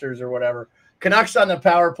and Buster's or whatever. Canucks on the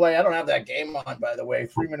power play. I don't have that game on, by the way.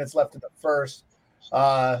 3 minutes left in the first.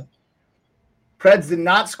 Preds did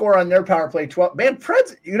not score on their power play. 12. Man,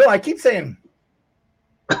 Preds, you know, I keep saying,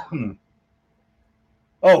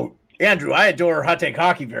 oh, Andrew, I adore Hot Take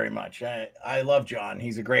Hockey very much. I love John.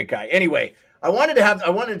 He's a great guy. Anyway, I wanted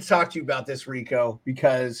to talk to you about this, Rico,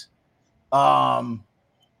 because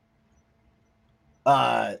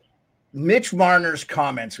Mitch Marner's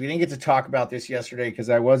comments. We didn't get to talk about this yesterday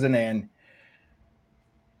because I wasn't in.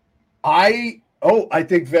 I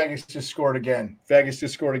think Vegas just scored again. Vegas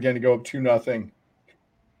just scored again to go up 2-0.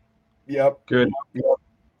 Yep. Good. Yep.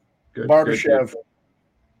 Good.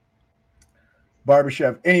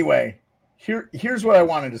 Barbashev. Anyway, here's what I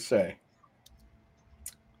wanted to say.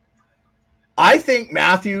 I think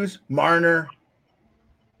Matthews, Marner,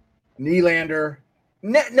 Nylander.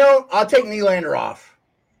 No, I'll take Nylander off.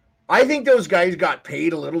 I think those guys got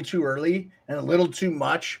paid a little too early and a little too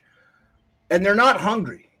much, and they're not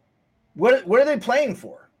hungry. What are they playing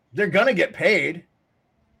for? They're gonna get paid.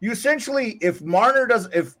 You essentially, if Marner,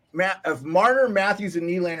 Matthews, and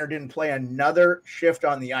Nylander didn't play another shift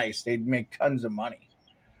on the ice, they'd make tons of money.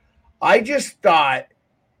 I just thought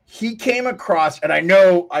he came across, and I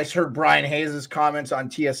know I heard Brian Hayes' comments on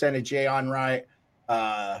TSN at Jay on Right,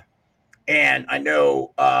 and I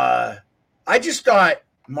know I just thought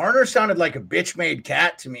Marner sounded like a bitch-made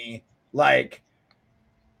cat to me,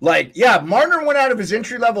 yeah, Marner went out of his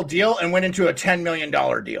entry-level deal and went into a $10 million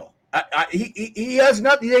deal. He has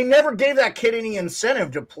nothing. They never gave that kid any incentive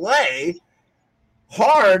to play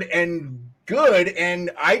hard and good. And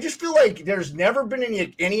I just feel like there's never been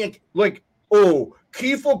any like, oh,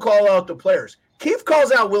 Keefe will call out the players. Keefe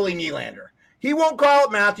calls out Willie Nylander. He won't call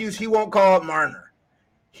out Matthews. He won't call out Marner.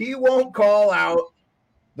 He won't call out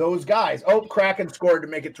those guys. Oh, Kraken scored to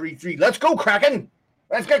make it 3-3. Let's go, Kraken.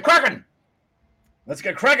 Let's get Kraken. Let's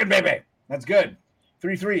get Kraken, baby. That's good.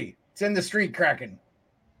 3-3. It's in the street, Kraken.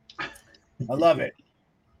 I love it.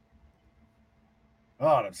 Oh,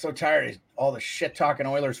 I'm so tired of all the shit-talking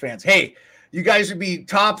Oilers fans. Hey, you guys would be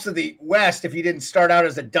tops of the West if you didn't start out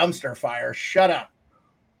as a dumpster fire. Shut up.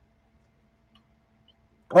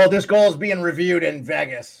 Oh, this goal is being reviewed in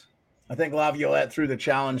Vegas. I think Laviolette threw the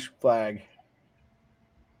challenge flag.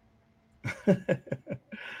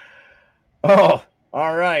 Oh,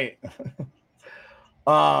 all right.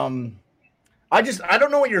 I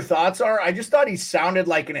don't know what your thoughts are. I just thought he sounded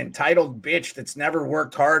like an entitled bitch that's never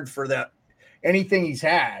worked hard for anything he's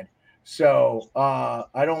had. So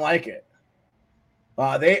I don't like it.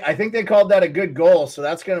 I think they called that a good goal, so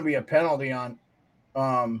that's going to be a penalty on.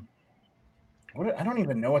 I don't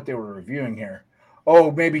even know what they were reviewing here.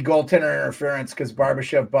 Oh, maybe goaltender interference because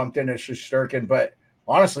Barbashev bumped into Shesterkin. But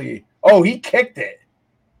honestly, he kicked it.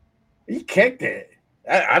 He kicked it.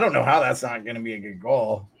 I don't know how that's not going to be a good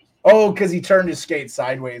goal. Oh, because he turned his skate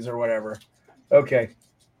sideways or whatever. Okay.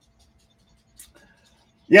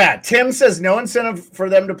 Yeah, Tim says no incentive for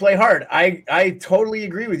them to play hard. I totally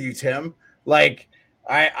agree with you, Tim. Like,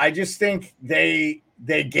 I just think they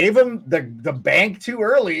gave him the bank too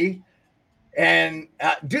early. And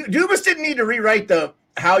Dubas didn't need to rewrite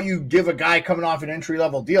how you give a guy coming off an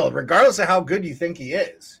entry-level deal, regardless of how good you think he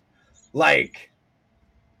is. Like,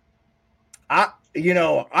 I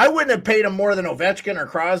wouldn't have paid him more than Ovechkin or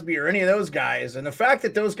Crosby or any of those guys. And the fact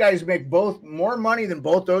that those guys make both more money than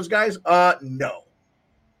both those guys, no.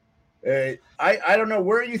 I don't know.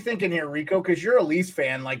 Where are you thinking here, Rico? Because you're a Leafs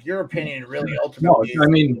fan. Like, your opinion really ultimately. No, I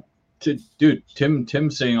mean, dude,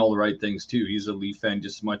 Tim's saying all the right things too. He's a Leaf fan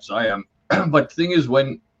just as much as I am. But the thing is,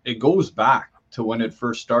 when it goes back to when it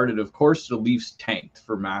first started, of course, the Leafs tanked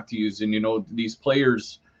for Matthews. And, these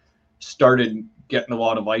players started getting a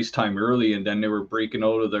lot of ice time early, and then they were breaking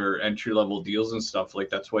out of their entry-level deals and stuff. Like,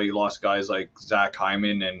 that's why you lost guys like Zach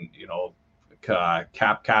Hyman and,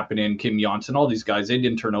 Cap Kapanen, Kim Johnson, all these guys. They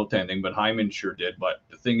didn't turn out to anything, but Hyman sure did. But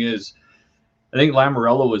the thing is, I think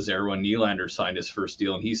Lamoriello was there when Nylander signed his first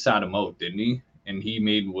deal, and he sat him out, didn't he? And he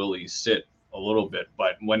made Willie sit a little bit.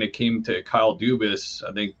 But when it came to Kyle Dubas,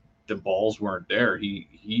 I think the balls weren't there.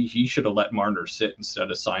 He should have let Marner sit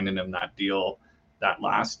instead of signing him that deal, that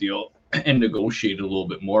last deal, and negotiate a little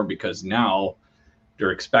bit more, because now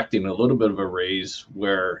they're expecting a little bit of a raise,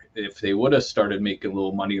 where if they would have started making a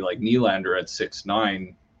little money like Nylander at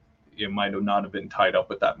 6'9", it might have not have been tied up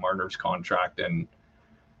with that Marner's contract. And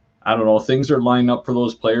I don't know, things are lining up for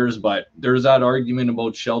those players, but there's that argument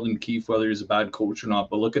about Sheldon Keefe, whether he's a bad coach or not.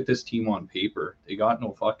 But look at this team on paper. They got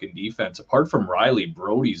no fucking defense. Apart from Riley,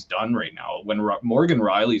 Brody's done right now. When Morgan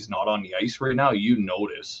Riley's not on the ice right now, you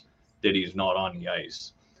notice that he's not on the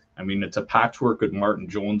ice. I mean, it's a patchwork with Martin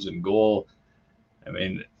Jones in goal. I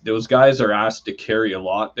mean, those guys are asked to carry a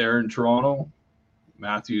lot there in Toronto.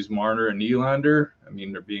 Matthews, Marner, and Nylander. I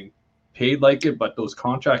mean, they're being paid like it, but those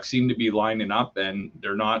contracts seem to be lining up, and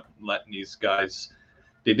they're not letting these guys.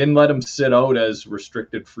 They didn't let them sit out as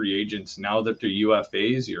restricted free agents. Now that they're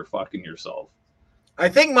UFAs, you're fucking yourself. I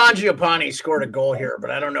think Mangiapane scored a goal here,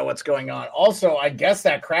 but I don't know what's going on. Also, I guess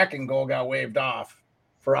that Kraken goal got waved off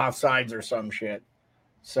for offsides or some shit.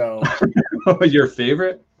 So, your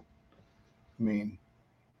favorite? I mean,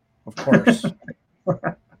 of course.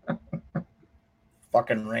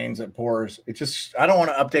 Fucking rains, it pours. It just, I don't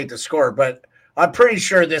want to update the score, but I'm pretty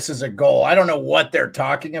sure this is a goal. I don't know what they're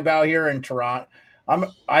talking about here in Toronto.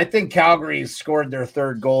 I think Calgary scored their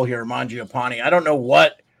third goal here, Mangiapane. I don't know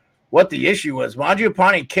what the issue was.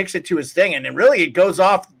 Mangiapane kicks it to his thing, and then really it goes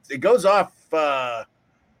off. I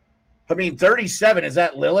mean, 37. Is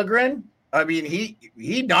that Liljegren? I mean,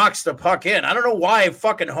 he knocks the puck in. I don't know why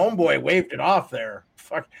fucking homeboy waved it off there.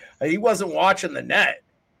 Fuck, he wasn't watching the net.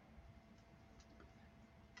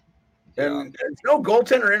 And there's no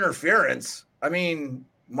goaltender interference. I mean,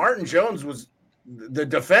 Martin Jones was the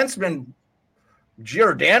defenseman.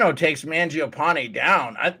 Giordano takes Mangiapane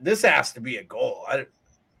down. This has to be a goal.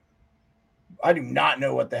 I do not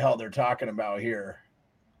know what the hell they're talking about here.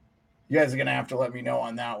 You guys are going to have to let me know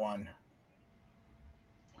on that one.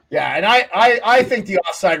 Yeah, and I think the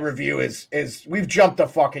offside review is we've jumped the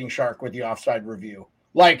fucking shark with the offside review.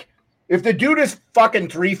 Like, if the dude is fucking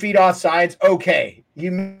 3 feet offsides, okay,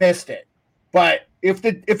 you missed it. But if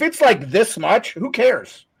it's like this much, who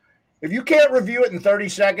cares? If you can't review it in 30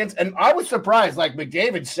 seconds, and I was surprised, like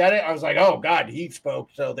McDavid said it, I was like, oh God, he spoke,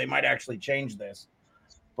 so they might actually change this.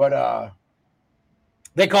 But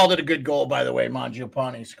they called it a good goal, by the way.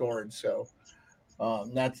 Mangiapane scored, so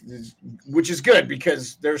which is good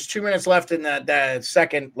because there's 2 minutes left in that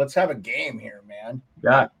second. Let's have a game here, man.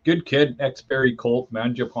 Yeah, good kid, ex-Barrie Colt.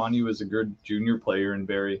 Mangiapane was a good junior player in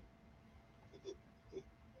Barrie.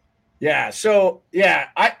 Yeah, so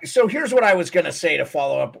here's what I was going to say to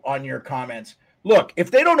follow up on your comments. Look, if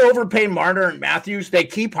they don't overpay Marner and Matthews, they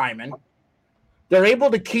keep Hyman. They're able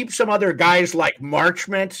to keep some other guys like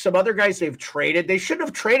Marchment, some other guys they've traded. They should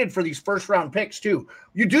have traded for these first-round picks, too.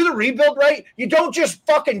 You do the rebuild right, you don't just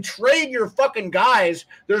fucking trade your fucking guys.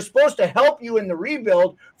 They're supposed to help you in the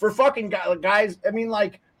rebuild for fucking guys. I mean,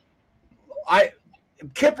 like,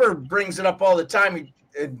 Kipper brings it up all the time.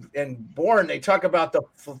 And Bourne, they talk about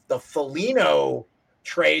the Foligno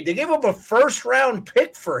trade. They gave up a first-round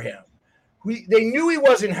pick for him. They knew he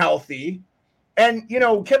wasn't healthy. And,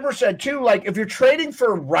 Kipper said, too, like, if you're trading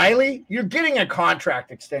for Riley, you're getting a contract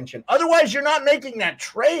extension. Otherwise, you're not making that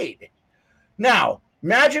trade. Now,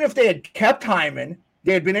 imagine if they had kept Hyman.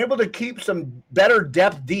 They had been able to keep some better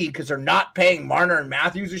depth D because they're not paying Marner and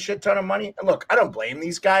Matthews a shit ton of money. And look, I don't blame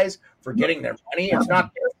these guys for getting their money. It's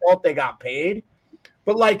not their fault they got paid.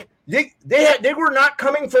 But, like, they were not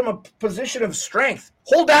coming from a position of strength.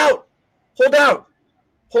 Hold out.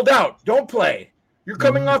 Don't play. You're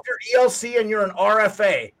coming off your ELC and you're an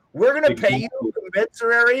RFA. We're going to pay you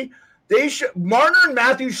commensurate. Marner and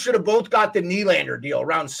Matthews should have both got the Nylander deal,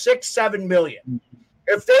 around $6-7 million.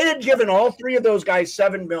 If they had given all three of those guys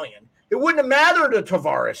 $7 million, it wouldn't have mattered a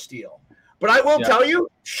Tavares deal. But I will tell you,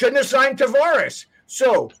 shouldn't have signed Tavares.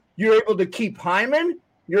 So you're able to keep Hyman.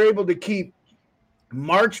 You're able to keep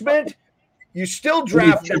Marchment. You still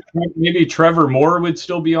draft. Maybe Trevor Moore would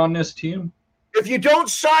still be on this team. If you don't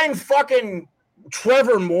sign fucking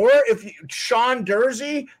Trevor Moore, Sean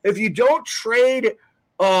Dursey, if you don't trade,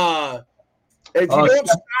 if you don't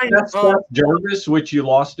sign Jarvis, which you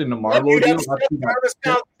lost in the Marlowe deal, Jarvis,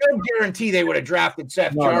 now, no guarantee they would have drafted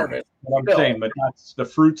Seth Jarvis. I'm saying, but that's the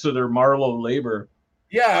fruits of their Marlowe labor.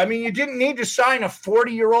 Yeah, I mean, you didn't need to sign a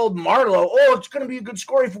 40-year-old Marlowe. Oh, it's going to be a good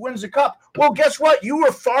score if he wins the cup. Well, guess what? You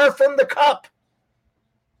were far from the cup.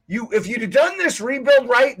 If you'd have done this rebuild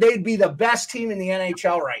right, they'd be the best team in the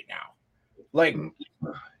NHL right now. Like,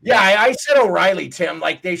 I said O'Reilly, Tim.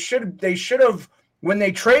 Like, they should have. When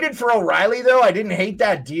they traded for O'Reilly, though, I didn't hate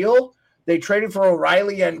that deal. They traded for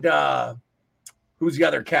O'Reilly and who's the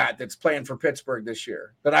other cat that's playing for Pittsburgh this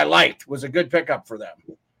year that I liked? Was a good pickup for them.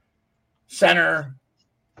 Center,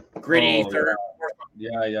 gritty, third.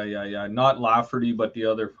 Yeah. Not Lafferty, but the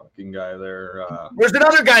other fucking guy there. There's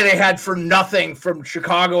another guy they had for nothing from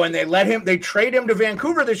Chicago, and they trade him to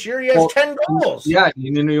Vancouver this year. He has 10 goals. Yeah,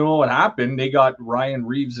 you know what happened? They got Ryan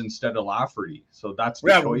Reeves instead of Lafferty, so that's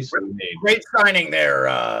the choice they made. Great signing there.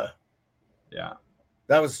 Yeah,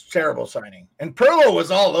 that was terrible signing, and Perlo was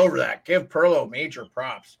all over that. Give Perlo major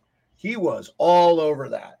props. He was all over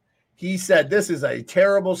that. He said this is a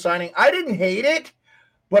terrible signing. I didn't hate it.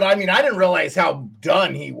 But, I mean, I didn't realize how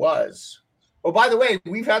done he was. Oh, by the way,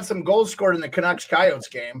 we've had some goals scored in the Canucks-Coyotes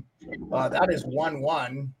game. That is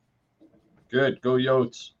 1-1. Good. Go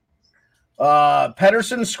Yotes.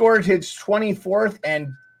 Pettersson scored his 24th,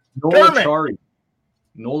 and Nola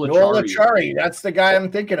Chari. That's the guy I'm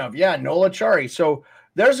thinking of. Yeah, Nola Chari. So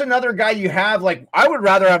there's another guy you have. Like, I would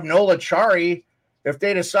rather have Nola Chari if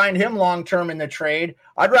they'd have signed him long-term in the trade.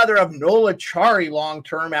 I'd rather have Nola Chari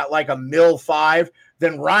long-term at like a $1.5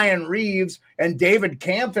 than Ryan Reeves and David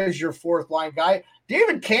Kampf as your fourth line guy.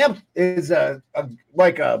 David Kampf is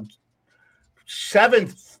like a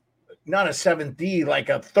seventh, not a 7th D, like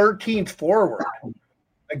a 13th forward,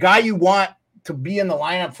 a guy you want to be in the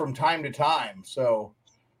lineup from time to time. So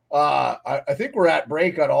I think we're at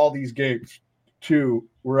break on all these games too.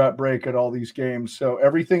 We're at break at all these games. So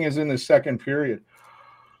everything is in the second period.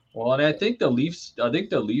 Well, and I think the Leafs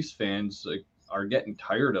fans are getting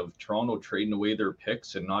tired of Toronto trading away their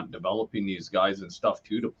picks and not developing these guys and stuff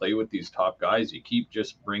too to play with these top guys. You keep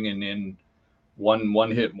just bringing in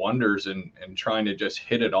one hit wonders and trying to just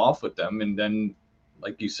hit it off with them, and then,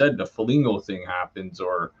 like you said, the Foligno thing happens,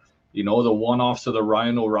 or the one-offs of the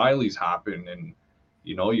Ryan O'Reillys happen, and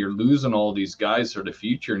you're losing all these guys for the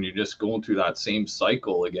future, and you're just going through that same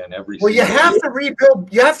cycle again every. Well, you have to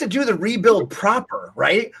rebuild. You have to do the rebuild proper,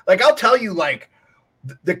 right? Like, I'll tell you, like,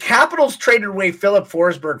 the Capitals traded away Philip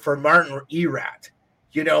Forsberg for Martin Erat,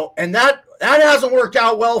 and that hasn't worked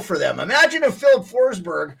out well for them. Imagine if Philip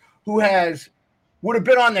Forsberg, who would have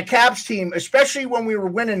been on the Caps team, especially when we were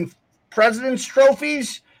winning President's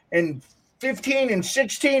trophies in 15 and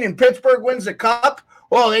 16, and Pittsburgh wins the Cup.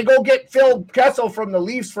 Well, they go get Phil Kessel from the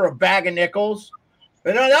Leafs for a bag of nickels.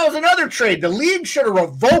 And that was another trade. The league should have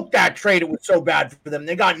revoked that trade. It was so bad for them.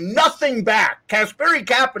 They got nothing back. Kasperi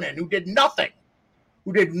Kapanen, who did nothing.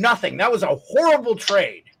 That was a horrible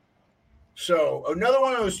trade. So another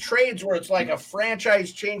one of those trades where it's like a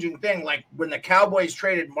franchise-changing thing, like when the Cowboys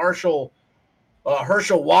traded Herschel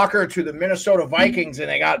Walker to the Minnesota Vikings, and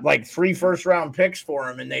they got like 3 first-round picks for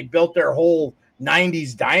him, and they built their whole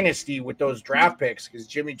 90s dynasty with those draft picks because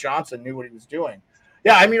Jimmy Johnson knew what he was doing.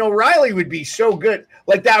 Yeah, I mean, O'Reilly would be so good.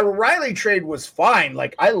 Like, that O'Reilly trade was fine.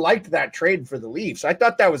 Like, I liked that trade for the Leafs. I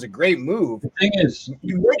thought that was a great move. The thing is,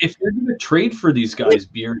 if you're going to trade for these guys,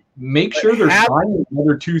 make sure they're signing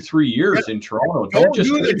another 2-3 years in Toronto. Don't just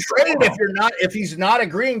do the trade if he's not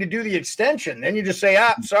agreeing to do the extension. Then you just say,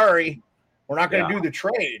 sorry, we're not going to do the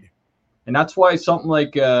trade. And that's why something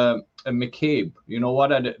like McCabe, you know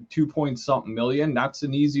what? At 2-point-something million, that's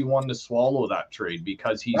an easy one to swallow, that trade,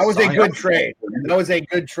 because that was a good trade. That was a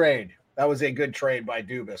good trade. That was a good trade by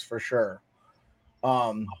Dubas for sure.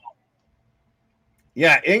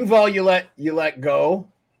 Yeah, Engvall you let go,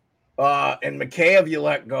 and McCabe you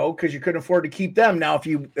let go because you couldn't afford to keep them. Now, if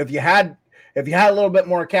you had a little bit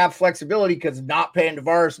more cap flexibility, because not paying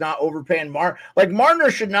Tavares, not overpaying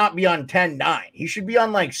Marner should not be on 10-9. He should be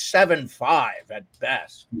on like 7-5 at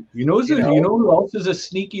best. You know who else is a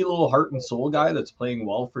sneaky little heart and soul guy that's playing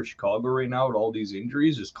well for Chicago right now with all these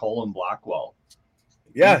injuries is Colin Blackwell.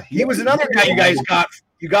 Yeah, he was another guy you guys got.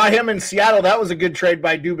 You got him in Seattle. That was a good trade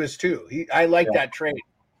by Dubas too. I like that trade.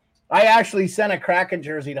 I actually sent a Kraken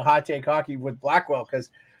jersey to Hot Take Hockey with Blackwell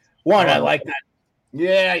because I like that.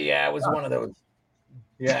 Yeah, it was one of those.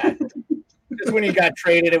 Yeah. Just when he got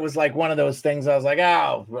traded, it was like one of those things. I was like,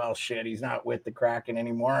 oh, well, shit, he's not with the Kraken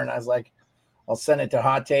anymore. And I was like, I'll send it to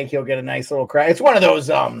Hot Take. He'll get a nice little crack. It's one of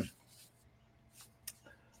those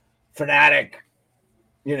fanatic,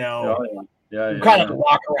 kind of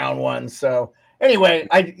walk around ones. So anyway,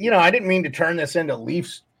 I didn't mean to turn this into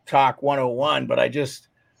Leafs Talk 101, but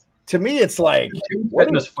to me, it's like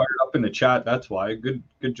getting us fired up in the chat. That's why. Good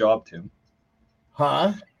job, Tim.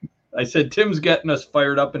 Huh? I said Tim's getting us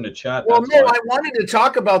fired up in the chat. Well, no, I wanted to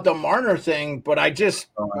talk about the Marner thing, but it's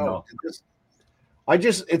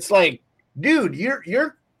like, dude,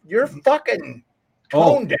 you're fucking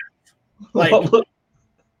tone deaf. Like,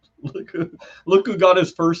 look who got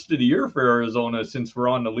his first of the year for Arizona since we're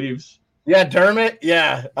on the Leafs. Yeah, Dermott.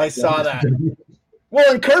 Yeah, I saw that.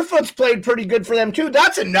 Well, and Kerfoot's played pretty good for them too.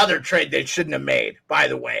 That's another trade they shouldn't have made, by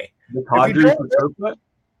the way.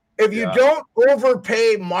 If you don't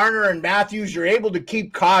overpay Marner and Matthews, you're able to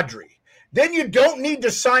keep Kadri. Then you don't need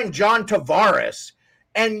to sign John Tavares.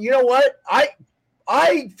 And you know what? I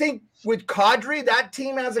think with Kadri, that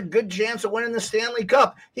team has a good chance of winning the Stanley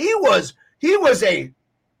Cup. He was a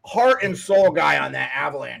heart and soul guy on that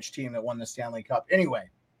Avalanche team that won the Stanley Cup. Anyway.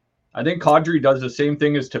 I think Kadri does the same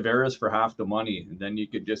thing as Tavares for half the money, and then you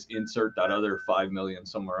could just insert that other $5 million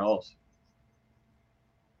somewhere else.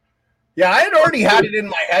 Yeah, I had already had it in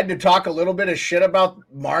my head to talk a little bit of shit about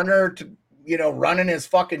Marner, running his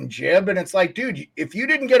fucking jib, and it's like, dude, if you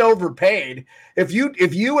didn't get overpaid, if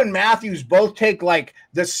you and Matthews both take like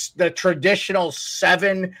the traditional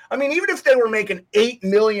 7, I mean, even if they were making $8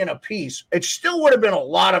 million a piece, it still would have been a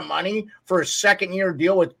lot of money for a second-year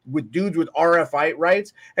deal with dudes with RFI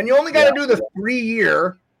rights, and you only got to do the 3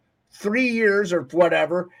 years or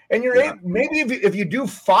whatever, and maybe if you do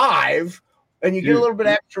 5. And you get a little bit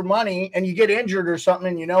extra money, and you get injured or something,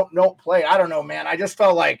 and you don't play. I don't know, man. I just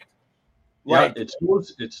felt like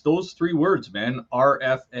it's those 3 words, man.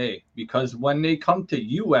 RFA. Because when they come to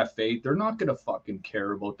UFA, they're not gonna fucking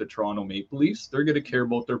care about the Toronto Maple Leafs. They're gonna care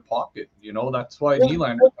about their pocket. That's why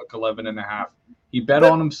Nylander took 11.5. He bet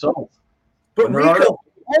on himself. But Rico,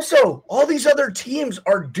 also, all these other teams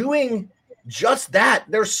are doing just that.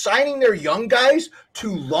 They're signing their young guys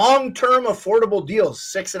to long-term affordable deals,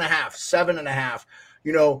 6.5,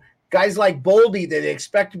 7.5. Guys like Boldy that they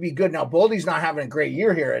expect to be good. Now, Boldy's not having a great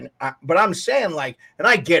year here, but I'm saying, like, and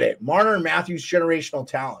I get it, Marner and Matthews, generational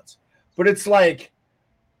talents, but it's like,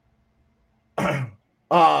 you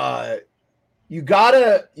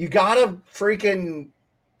gotta freaking,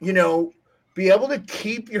 be able to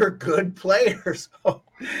keep your good players. Oh,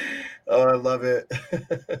 I love it.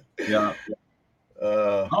 Yeah.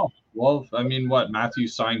 Well, I mean,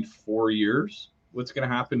 Matthews signed 4 years? What's going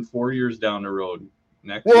to happen 4 years down the road?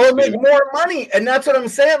 It'll make more money, and that's what I'm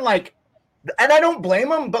saying. Like, and I don't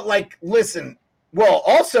blame him, but like, listen. Well,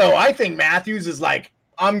 also, I think Matthews is like,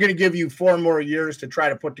 I'm going to give you 4 more years to try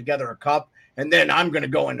to put together a cup, and then I'm going to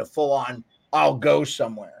go into full on. I'll go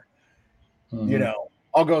somewhere.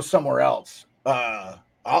 I'll go somewhere else.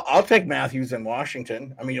 I'll take Matthews in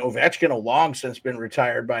Washington. I mean, Ovechkin will long since been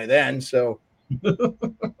retired by then. So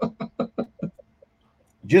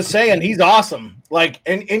just saying, he's awesome. Like,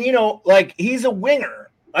 and he's a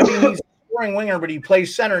winger. I mean, he's a scoring winger, but he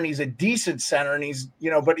plays center and he's a decent center. And he's,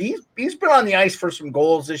 but he's been on the ice for some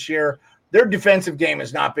goals this year. Their defensive game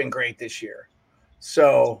has not been great this year.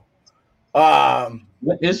 So,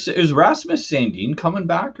 is Rasmus Sandin coming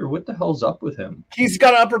back, or what the hell's up with him? He's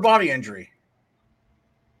got an upper body injury.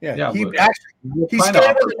 Yeah, he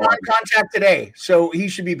started with a non-contact today, so he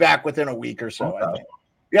should be back within a week or so. Okay. I think.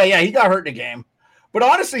 Yeah, he got hurt in the game. But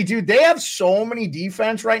honestly, dude, they have so many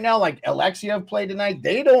defense right now. Like Alexiev played tonight,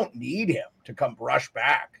 they don't need him to come rush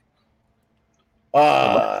back.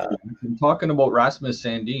 I'm talking about Rasmus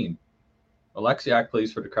Sandin. Alexiak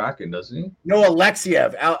plays for the Kraken, doesn't he? No,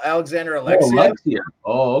 Alexiev, Alexander Alexiev.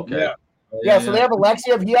 Oh, okay. Yeah, so they have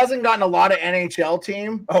Alexiev. He hasn't gotten a lot of NHL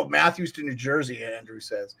team. Oh, Matthews to New Jersey, Andrew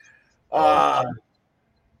says.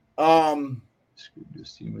 Screwed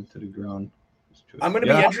this team into the ground. I'm going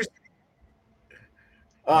to be interested.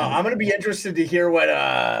 I'm going to be interested to hear what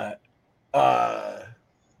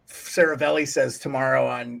Saravelli says tomorrow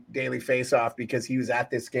on Daily Faceoff, because he was at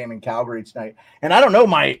this game in Calgary tonight. And I don't know,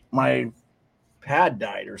 my pad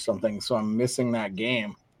died or something, so I'm missing that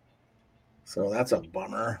game. So that's a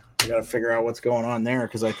bummer. I got to figure out what's going on there,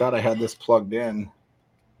 because I thought I had this plugged in.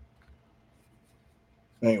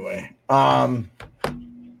 Anyway,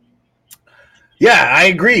 yeah, I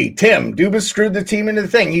agree. Tim, Dubas screwed the team into the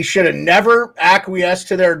thing. He should have never acquiesced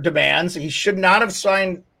to their demands. He should not have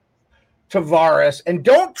signed Tavares. And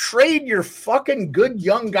don't trade your fucking good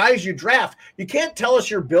young guys you draft. You can't tell us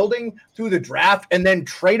you're building through the draft and then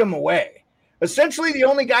trade them away. Essentially, the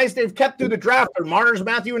only guys they've kept through the draft are Marner's,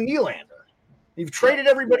 Matthew, and Nylander. You've traded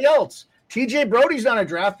everybody else. TJ Brody's not a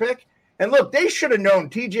draft pick. And look, they should have known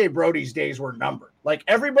TJ Brody's days were numbered. Like,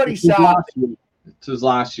 everybody saw. It's his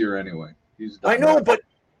last year anyway. I know, but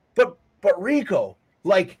Rico,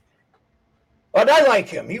 like, and I like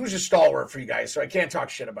him. He was a stalwart for you guys, so I can't talk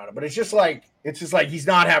shit about him. But it's just like he's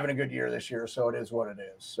not having a good year this year, so it is what it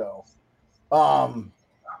is. So, Fuck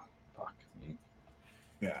me.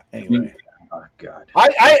 Yeah. Anyway, oh God.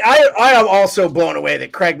 I am also blown away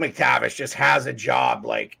that Craig McTavish just has a job,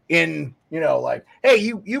 like, in, like, hey,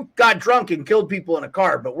 you got drunk and killed people in a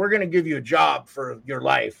car, but we're gonna give you a job for your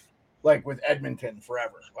life, like with Edmonton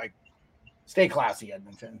forever, like. Stay classy,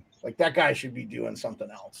 Edmonton. Like, that guy should be doing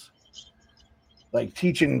something else. Like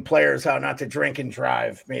teaching players how not to drink and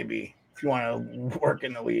drive, maybe, if you want to work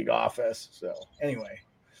in the league office. So anyway,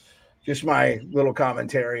 just my little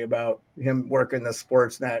commentary about him working the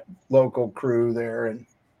Sportsnet local crew there in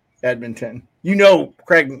Edmonton.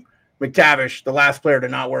 Craig McTavish, the last player to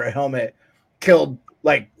not wear a helmet, killed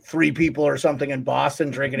like 3 people or something in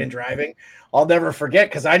Boston drinking and driving. I'll never forget,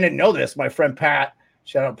 because I didn't know this. My friend Pat,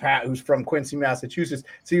 shout out Pat, who's from Quincy, Massachusetts.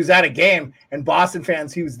 So he was at a game, and Boston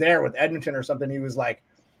fans, he was there with Edmonton or something. He was like,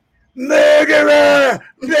 murderer,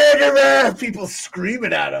 murderer. People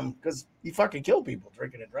screaming at him because he fucking killed people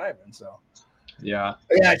drinking and driving. So, yeah.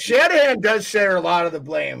 Shanahan does share a lot of the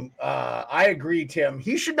blame. I agree, Tim.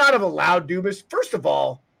 He should not have allowed Dubas. First of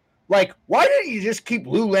all, like, why didn't you just keep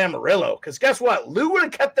Lou Lamoriello? Because guess what? Lou would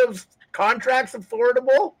have kept those contracts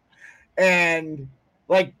affordable, and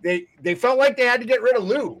like they felt like they had to get rid of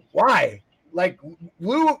Lou. Why? Like,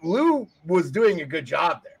 Lou was doing a good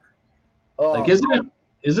job there. Like,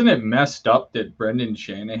 isn't it messed up that Brendan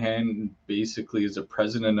Shanahan basically is a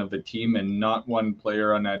president of a team and not one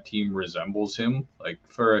player on that team resembles him? Like,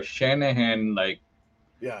 for a Shanahan,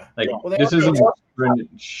 this isn't a Brendan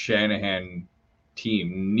Shanahan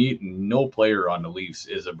team. No player on the Leafs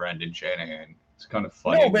is a Brendan Shanahan. It's kind of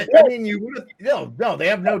funny. No, but I mean, you would have no. They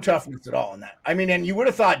have no toughness at all in that. I mean, and you would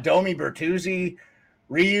have thought Domi, Bertuzzi,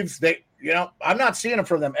 Reeves. I'm not seeing it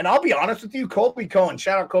from them. And I'll be honest with you, Colby Cohen.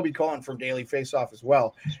 Shout out Colby Cohen from Daily Faceoff as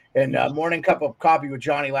well, and Morning Cup of Coffee with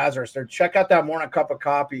Johnny Lazarus. There, check out that Morning Cup of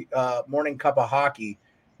Hockey, Morning CUPPA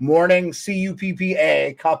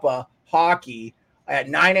Cup of Hockey at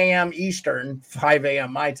 9 a.m. Eastern, 5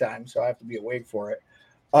 a.m. my time. So I have to be awake for it.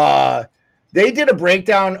 They did a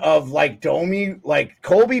breakdown of like Domi, like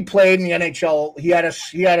Colby played in the NHL. He had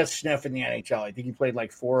a sniff in the NHL. I think he played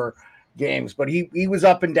like 4 games, but he was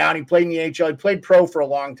up and down. He played in the NHL. He played pro for a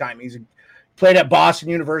long time. He's played at Boston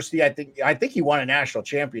University. I think he won a national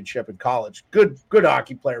championship in college. Good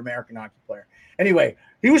hockey player, American hockey player. Anyway,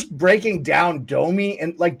 he was breaking down Domi,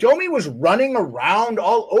 and like Domi was running around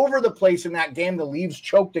all over the place in that game. The Leafs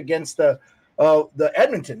choked against the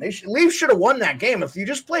Edmonton. Leafs should have won that game if you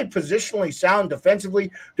just played positionally sound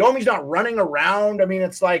defensively. Domi's not running around. I mean,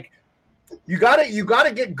 it's like you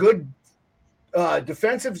gotta get good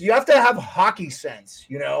defensive. You have to have hockey sense,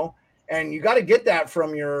 and you got to get that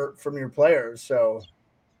from your players. So,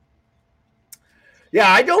 yeah,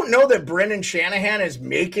 I don't know that Brendan Shanahan is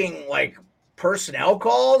making like personnel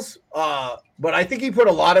calls, but I think he put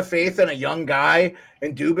a lot of faith in a young guy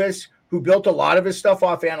in Dubas, who built a lot of his stuff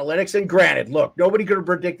off analytics. And granted, look, nobody could have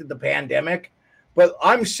predicted the pandemic, but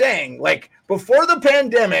I'm saying, like, before the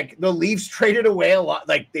pandemic, the Leafs traded away a lot.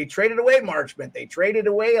 Like, they traded away Marchment. They traded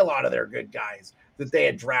away a lot of their good guys that they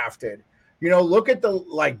had drafted. Look at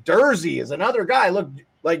Dursey is another guy. Look,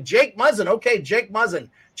 like Jake Muzzin. Okay, Jake Muzzin.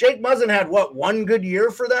 Jake Muzzin had, one good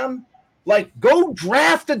year for them? Like, go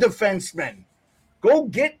draft a defenseman. Go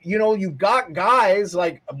get, you've got guys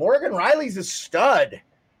like Morgan Riley's a stud.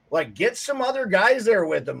 Like, get some other guys there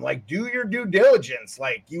with them. Like, do your due diligence.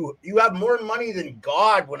 Like, you have more money than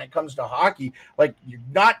God when it comes to hockey. Like, you're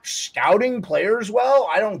not scouting players well.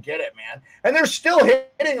 I don't get it, man. And they're still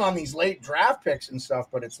hitting on these late draft picks and stuff,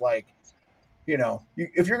 but it's like,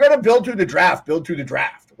 if you're going to build through the draft, build through the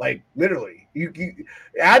draft. Like, literally. You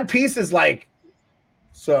add pieces like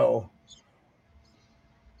 – so,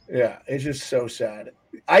 yeah, it's just so sad.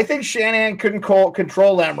 I think Shanahan couldn't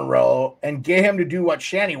control Lamoriello and get him to do what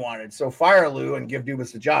Shanny wanted. So fire Lou and give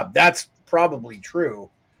Dubas the job. That's probably true.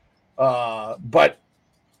 But,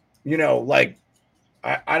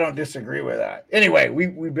 I don't disagree with that. Anyway, we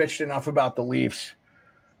bitched enough about the Leafs.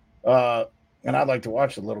 And I'd like to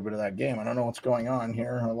watch a little bit of that game. I don't know what's going on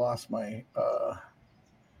here. I lost my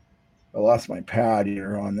pad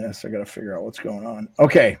here on this. I got to figure out what's going on.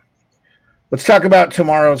 Okay. Let's talk about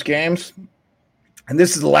tomorrow's games. And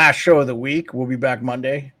this is the last show of the week. We'll be back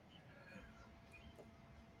Monday.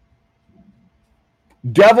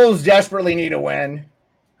 Devils desperately need a win.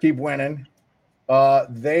 Keep winning.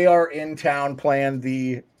 They are in town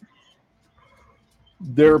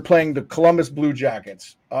they're playing the Columbus Blue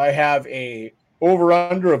Jackets. I have a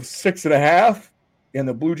over-under of 6.5, and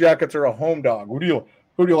the Blue Jackets are a home dog. Who do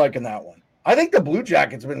you like in that one? I think the Blue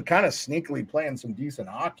Jackets have been kind of sneakily playing some decent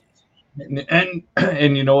hockey.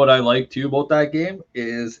 And you know what I like too about that game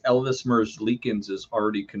is Elvis Merzlikins is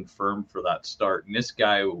already confirmed for that start. And this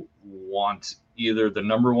guy wants either the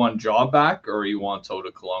number one job back or he wants out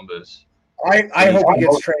of Columbus. I hope he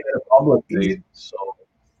gets traded. So,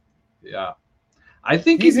 yeah. I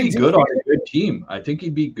think he'd be good on a good team. I think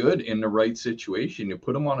he'd be good in the right situation. You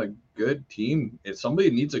put him on a good team. If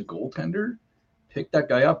somebody needs a goaltender, pick that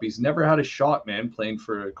guy up. He's never had a shot, man, playing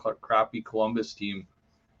for a crappy Columbus team.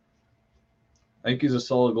 I think he's a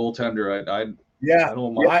solid goaltender. I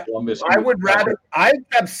don't mind Columbus. I would rather. I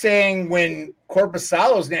kept saying when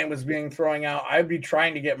Korpisalo's name was being thrown out, I'd be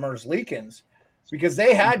trying to get Merzlikins because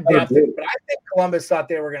they had depth. But I think Columbus thought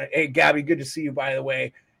they were going to. Hey, Gabby, good to see you. By the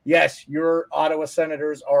way, yes, your Ottawa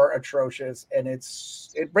Senators are atrocious, and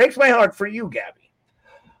it breaks my heart for you, Gabby.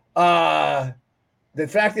 The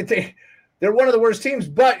fact that they're one of the worst teams.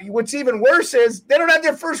 But what's even worse is they don't have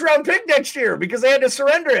their first round pick next year because they had to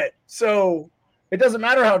surrender it. So. It doesn't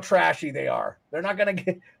matter how trashy they are. They're not going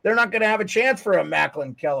to have a chance for a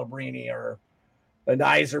Macklin Calabrini or an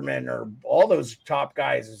Yzerman or all those top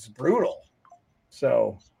guys. It's brutal.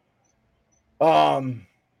 So,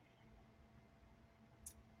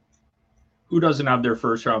 who doesn't have their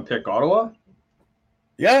first round pick? Ottawa?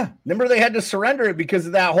 Yeah. Remember they had to surrender it because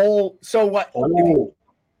of that whole, so what? Oh.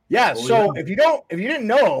 If you didn't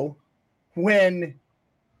know when,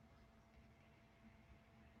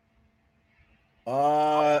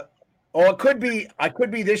 it could be. I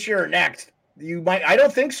could be this year or next. You might. I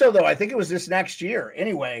don't think so though. I think it was this next year.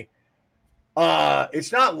 Anyway,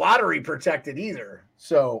 it's not lottery protected either.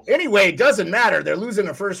 So anyway, it doesn't matter. They're losing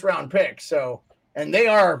a first round pick. So and they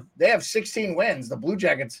have 16 wins. The Blue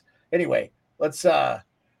Jackets. Anyway, let's talk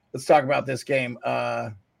about this game.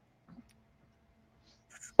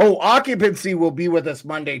 Occupancy will be with us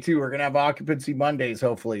Monday too. We're gonna have Occupancy Mondays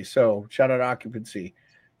hopefully. So shout out Occupancy.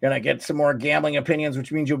 Gonna get some more gambling opinions,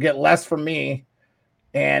 which means you'll get less from me.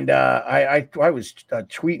 And I was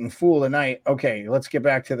tweeting fool tonight. Okay, let's get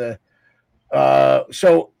back to the.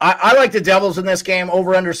 So I like the Devils in this game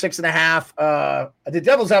over under 6.5. The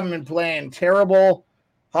Devils haven't been playing terrible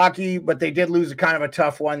hockey, but they did lose a kind of a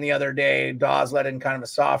tough one the other day. Dawes let in kind of a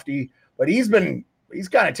softie, but he's kind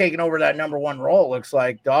of taken over that number one role. Looks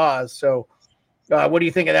like Dawes. So what do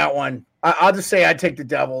you think of that one? I'll just say I'd take the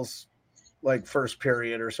Devils. Like first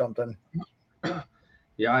period or something.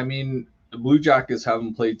 Yeah, I mean, the Blue Jackets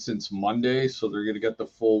haven't played since Monday, so they're going to get the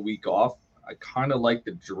full week off. I kind of like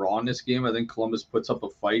the draw in this game. I think Columbus puts up a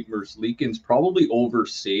fight. Merzlikins probably over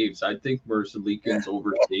saves. I think Merzlikins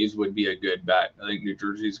over saves would be a good bet. I think New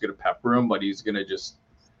Jersey's going to pepper him, but he's going to just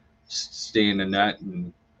stay in the net.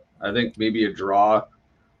 And I think maybe a draw.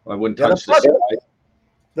 I wouldn't touch this guy.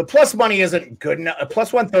 The plus money isn't good enough.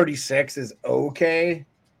 Plus 136 is okay.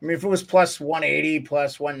 I mean, if it was plus 180,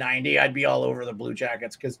 plus 190, I'd be all over the Blue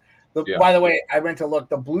Jackets. Because, by the way, I went to look.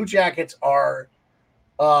 The Blue Jackets are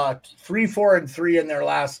 3-4-3 in their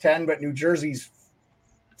last 10, but New Jersey's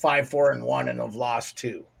 5-4-1 and have lost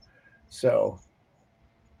 2. So,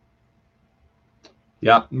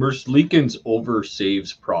 yeah, Merzlikins over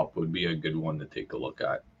saves prop would be a good one to take a look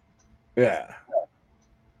at. Yeah.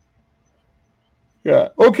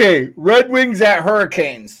 Okay, Red Wings at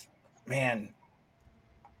Hurricanes. Man.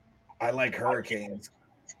 I like Hurricanes.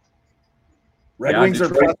 Red Wings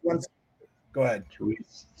Detroit. are plus ones. Go ahead.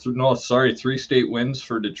 3 state wins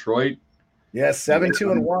for Detroit. Yes,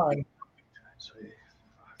 7-2-1.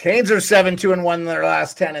 Canes are 7-2-1 in their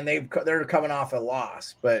last 10, and they're coming off a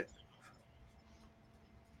loss. But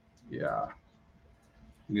yeah,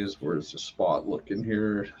 because where's the spot looking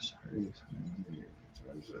here? Sorry.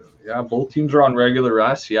 Yeah, both teams are on regular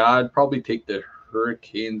rest. Yeah, I'd probably take the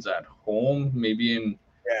Hurricanes at home, maybe in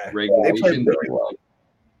regulation. They played really well.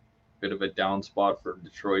 Bit of a down spot for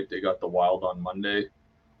Detroit. They got the Wild on Monday.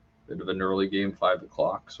 Bit of an early game,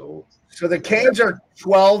 5:00. So the Canes are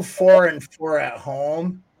 12-4-4 at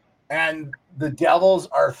home, and the Devils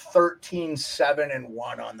are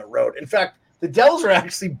 13-7-1 on the road. In fact, the Devils are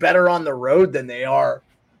actually better on the road than they are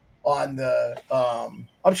on the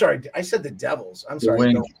I'm sorry, I said the Devils. I'm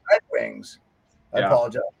sorry, the Red Wings. I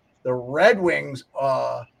apologize. The Red Wings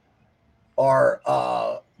are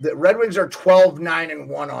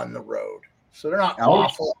 12-9-1 on the road. So they're not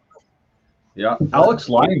awful. Yeah, Alex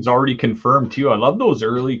Lyon's already confirmed too. I love those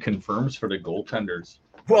early confirms for the goaltenders.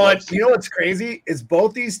 Well, you know what's crazy is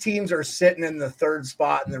both these teams are sitting in the third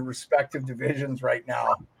spot in their respective divisions right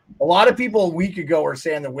now. A lot of people a week ago were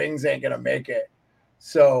saying the Wings ain't going to make it.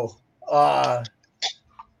 So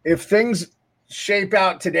if things shape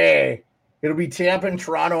out today, it'll be Tampa and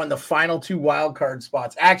Toronto in the final 2 wild card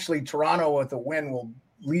spots. Actually, Toronto with a win will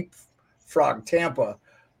leapfrog Tampa.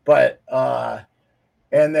 But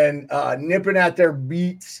and then nipping at their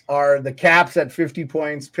beats are the Caps at 50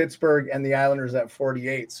 points, Pittsburgh, and the Islanders at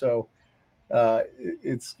 48. So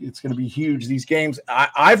it's going to be huge, these games.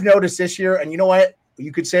 I've noticed this year, and you know what?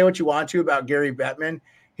 You could say what you want to about Gary Bettman.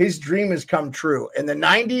 His dream has come true. In the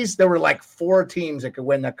 90s, there were like 4 teams that could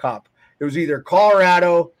win the cup. It was either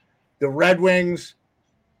Colorado, the Red Wings.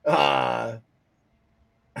 Who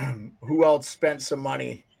else spent some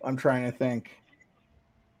money? I'm trying to think.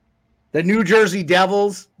 The New Jersey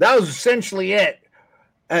Devils. That was essentially it.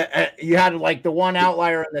 You had like the one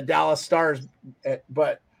outlier in the Dallas Stars,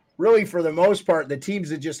 but really for the most part, the teams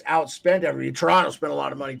that just outspent everybody. Toronto spent a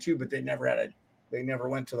lot of money too, but they never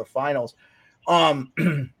went to the finals.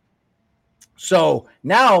 So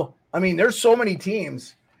now, I mean, there's so many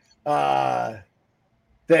teams that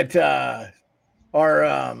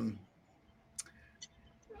are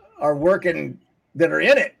working, that are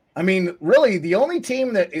in it. I mean, really, the only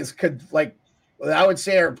team that I would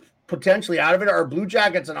say are potentially out of it are Blue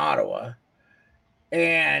Jackets and Ottawa.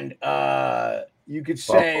 And you could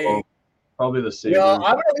say Buffalo. Probably the same. I'm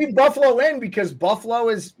going to leave Buffalo in because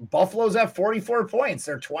Buffalo's at 44 points.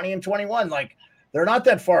 They're 20-21. Like, they're not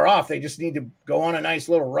that far off. They just need to go on a nice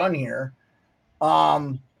little run here.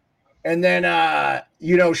 And then,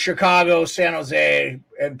 Chicago, San Jose,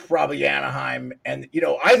 and probably Anaheim. And,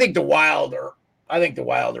 I think the Wild are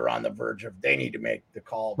on the verge of, they need to make the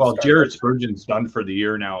call. Well, Jared Spurgeon's done for the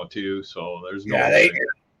year now too, so there's no.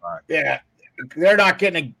 They're not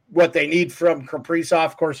getting what they need from Kaprizov.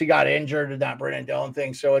 Of course, he got injured in that Brennan Dillon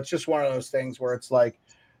thing, so it's just one of those things where it's like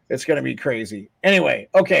it's going to be crazy. Anyway,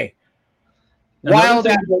 okay. Wild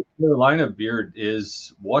thing about Carolina, Beard,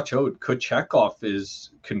 is watch out. Kochekov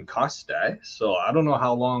is concussed, so I don't know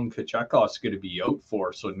how long Kochekov's going to be out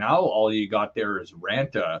for. So now all you got there is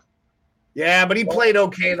Ranta. Yeah, but he played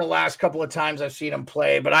okay the last couple of times I've seen him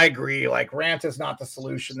play. But I agree, like Ranta's not the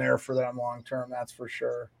solution there for them long term. That's for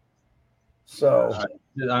sure. So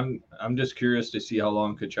I'm just curious to see how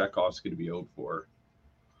long Kochekov's going to be out for,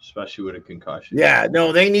 especially with a concussion. Yeah,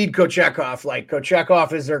 no, they need Kochekov. Like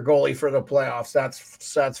Kochekov is their goalie for the playoffs.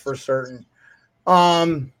 That's for certain.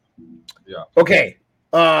 Yeah. Okay.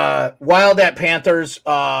 Wild at Panthers.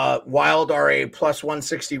 Wild are a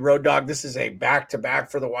 +160 road dog. This is a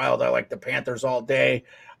back-to-back for the Wild. I like the Panthers all day.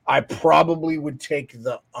 I probably would take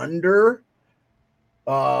the under.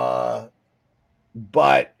 But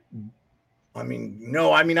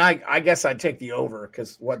I guess I'd take the over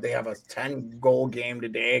because they have a 10-goal game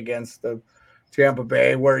today against the Tampa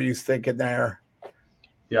Bay. What are you thinking there?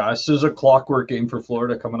 Yeah, this is a clockwork game for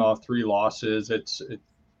Florida coming off 3 losses. It's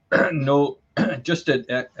just an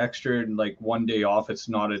extra, like, one day off. It's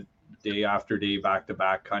not a day after day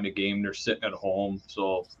back-to-back kind of game. They're sitting at home.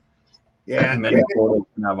 So, yeah, Minnesota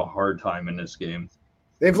can have a hard time in this game.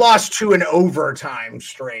 They've lost 2 in overtime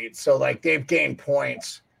straight. So, like, they've gained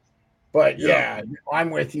points. But, yeah, I'm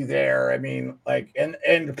with you there. I mean, like, and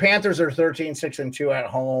the Panthers are 13-6-2 at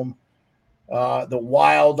home. The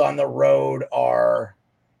Wild on the road are,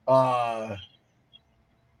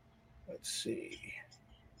 let's see.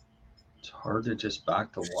 It's hard to just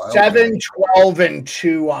back the Wild.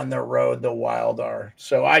 7-12-2 on the road, the Wild are.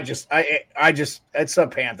 So I just it's the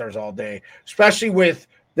Panthers all day, especially with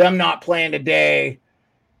them not playing today.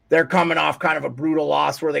 They're coming off kind of a brutal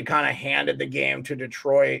loss where they kind of handed the game to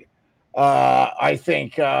Detroit. I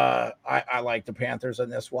think I like the Panthers in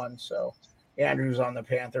this one. So Andrew's on the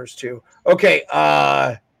Panthers too. Okay.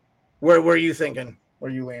 Where are you thinking?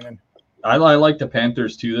 Where are you leaning? I like the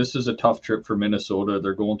Panthers too. This is a tough trip for Minnesota.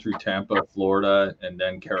 They're going through Tampa, Florida, and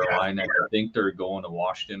then Carolina. I think they're going to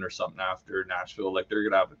Washington or something after Nashville. Like, they're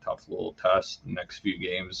going to have a tough little test the next few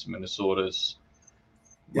games. Minnesota's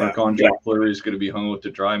Marc-Andre Fleury is going to be hung with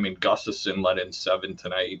the dry. I mean, Gustafsson let in 7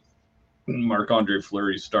 tonight. Marc-Andre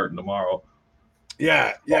Fleury's starting tomorrow.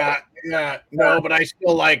 Yeah. No, but I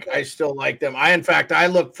still like them. In fact, I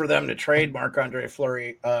look for them to trade Marc-Andre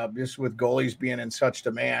Fleury, just with goalies being in such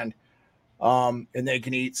demand. And they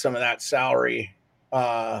can eat some of that salary.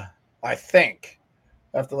 I think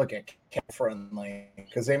I have to look at cap friendly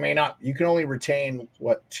because they may not. You can only retain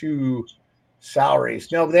 2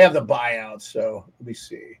 salaries. No, but they have the buyouts. So let me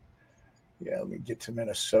see. Yeah, let me get to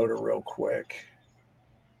Minnesota real quick.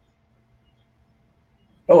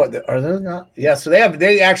 Oh, are they not? Yeah, so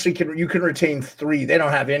they actually can. You can retain 3. They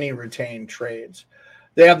don't have any retained trades.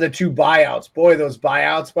 They have the 2 buyouts. Boy, those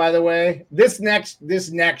buyouts, by the way, this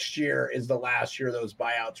next year is the last year those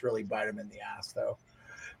buyouts really bite them in the ass, though,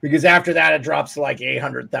 because after that it drops to like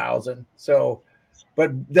 800,000. So,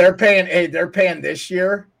 but they're paying this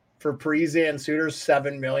year for Parise and Suter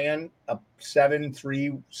 $7 million,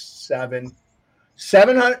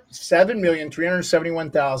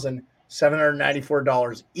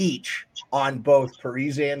 $7,371,794 each on both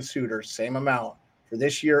Parise and Suter, same amount for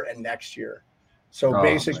this year and next year. So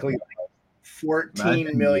basically,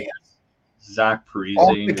 $14 million. Zach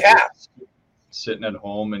Parise sitting at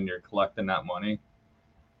home, and you're collecting that money.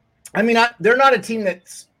 I mean, they're not a team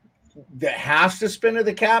that has to spend to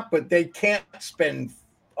the cap, but they can't spend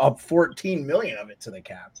up $14 million of it to the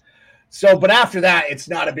cap. So, but after that, it's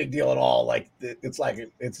not a big deal at all. It's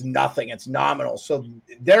nothing. It's nominal. So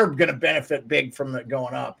they're going to benefit big from it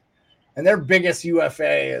going up. And their biggest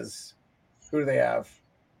UFA is, who do they have?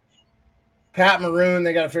 Pat Maroon.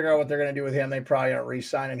 They got to figure out what they're going to do with him. They probably aren't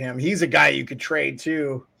re-signing him. He's a guy you could trade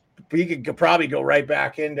too. He could probably go right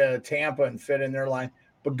back into Tampa and fit in their line.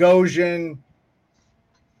 Bogosian.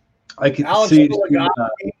 I can Alex see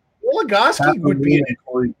Woligoski would be in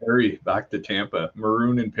Corey Perry back to Tampa.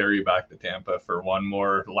 Maroon and Perry back to Tampa for one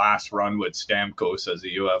more last run with Stamkos as a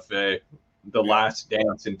UFA. The last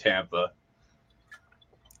dance in Tampa.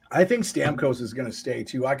 I think Stamkos is going to stay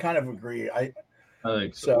too. I kind of agree. I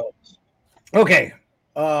think so. Okay.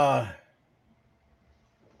 All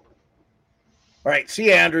right. See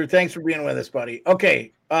you, Andrew. Thanks for being with us, buddy.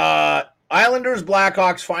 Okay. Islanders,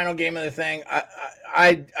 Blackhawks, final game of the thing.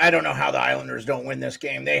 I don't know how the Islanders don't win this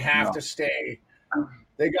game. They have to stay.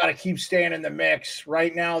 They got to keep staying in the mix.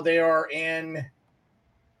 Right now, they are in.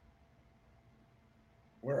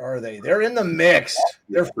 Where are they? They're in the mix.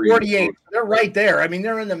 They're 48. They're right there. I mean,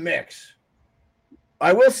 they're in the mix.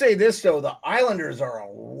 I will say this, though. The Islanders are a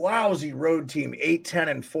lousy road team,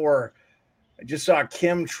 8-10-4. I just saw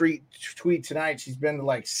Kim tweet tonight. She's been to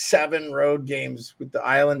like 7 road games with the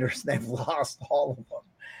Islanders. They've lost all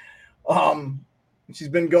of them. She's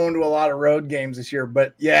been going to a lot of road games this year.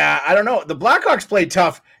 But, yeah, I don't know. The Blackhawks play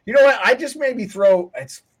tough. You know what? I just maybe throw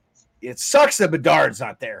 – it sucks that Bedard's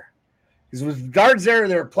not there. Because with Bedard's there,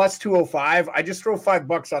 they're plus 205. I just throw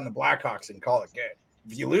 $5 on the Blackhawks and call it good.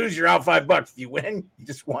 If you lose, you're out $5. If you win, you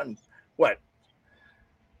just won. What?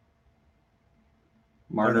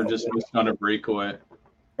 Marner just missed on a breakaway.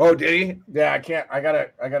 Oh, did he? Yeah, I can't. I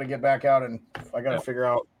gotta get back out and I gotta figure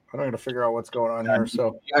out. I don't got to figure out what's going on here.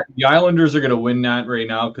 So the Islanders are going to win that right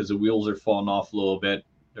now because the wheels are falling off a little bit.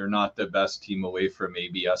 They're not the best team away from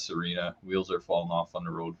ABS Arena. Wheels are falling off on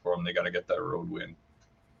the road for them. They got to get that road win.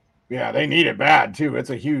 Yeah, they need it bad too. That's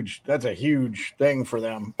a huge thing for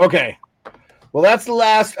them. Okay. Well, that's the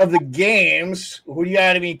last of the games. Who do you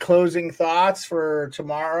have any closing thoughts for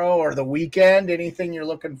tomorrow or the weekend? Anything you're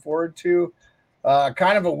looking forward to?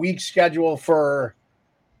 Kind of a weak schedule for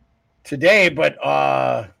today, but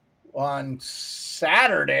on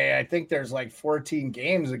Saturday, I think there's like 14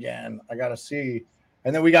 games again. I got to see.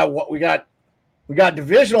 And then we got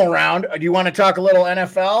divisional round. Do you want to talk a little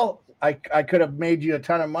NFL? I could have made you a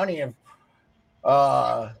ton of money if.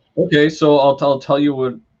 Okay, so I'll tell you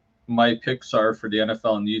what my picks are for the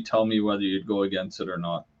NFL, and you tell me whether you'd go against it or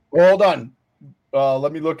not. Well, hold on.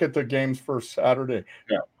 Let me look at the games for Saturday.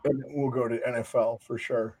 Yeah. And we'll go to NFL for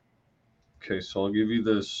sure. Okay, so I'll give you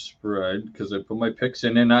the spread because I put my picks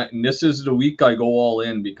in, and this is the week I go all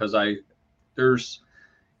in because there's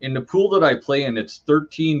in the pool that I play in, it's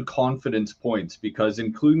 13 confidence points because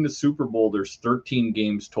including the Super Bowl, there's 13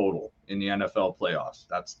 games total in the NFL playoffs.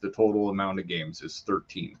 That's the total amount of games is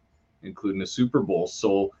 13, including the Super Bowl.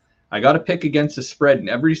 So I got to pick against the spread in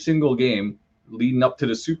every single game leading up to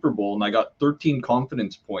the Super Bowl, and I got 13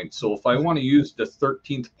 confidence points. So if I want to use the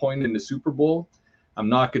 13th point in the Super Bowl, I'm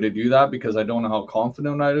not going to do that because I don't know how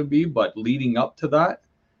confident I would be. But leading up to that,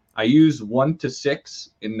 I used 1 to 6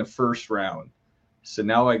 in the first round. So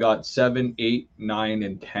now I got 7, 8, 9,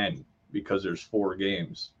 and 10 because there's 4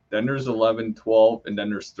 games. Then there's 11, 12, and then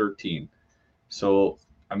there's 13. So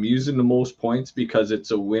I'm using the most points because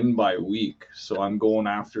it's a win by week. So I'm going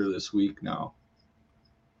after this week now.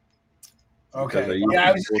 Okay. Yeah,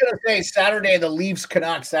 I was just going to say Saturday, the Leafs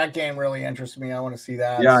Canucks, that game really interests me. I want to see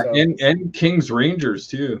that. Yeah, so. and Kings Rangers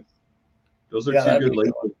too. Those are 2 good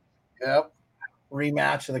late. Yep.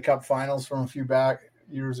 Rematch of the Cup Finals from a few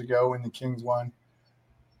years ago when the Kings won.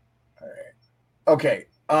 All right. Okay.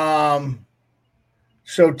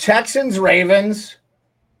 So Texans Ravens,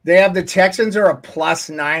 they have the Texans are a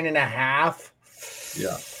 +9.5.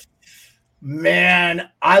 Yeah. Man,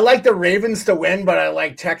 I like the Ravens to win, but I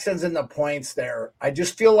like Texans in the points there. I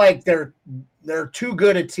just feel like they're too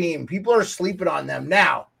good a team. People are sleeping on them.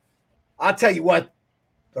 Now, I'll tell you what,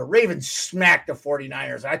 the Ravens smacked the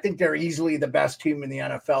 49ers. I think they're easily the best team in the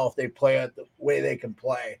NFL if they play it the way they can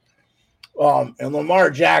play. And Lamar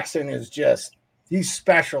Jackson is just – he's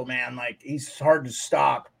special, man. Like, he's hard to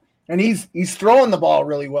stop. And he's throwing the ball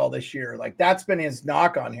really well this year. Like, that's been his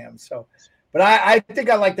knock on him. So – but I think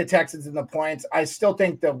I like the Texans in the points. I still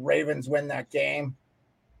think the Ravens win that game.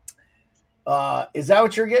 Is that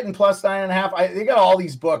what you're getting? +9.5? They got all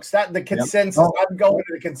these books. That the consensus. Yep. I'm going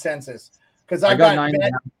to the consensus because I got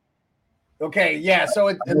 9.5. Okay, yeah. So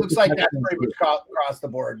it looks like that's pretty much across the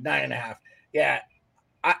board. 9.5. Yeah,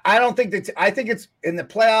 I don't think that. I think it's in the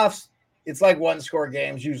playoffs. It's like 1-score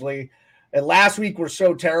games usually. And last week were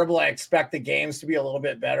so terrible. I expect the games to be a little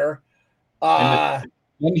bit better.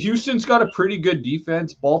 And Houston's got a pretty good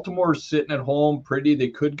defense. Baltimore's sitting at home pretty. They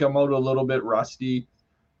could come out a little bit rusty.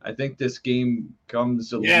 I think this game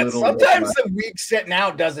comes a little. Sometimes the week sitting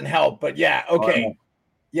out doesn't help, but yeah, okay.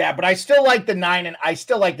 Yeah, but I still like the 9, and I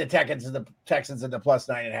still like the Texans and the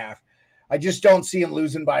 +9.5. I just don't see them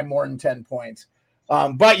losing by more than 10 points.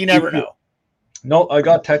 But you never know. No, I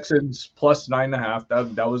got Texans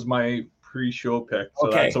 +9.5. That was my pre-show pick.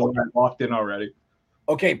 So that's what I locked in already.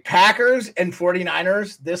 Okay, Packers and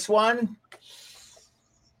 49ers. This one,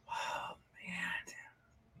 oh, man.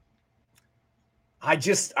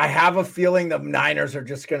 I have a feeling the Niners are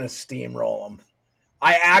just going to steamroll them.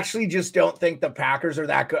 I actually just don't think the Packers are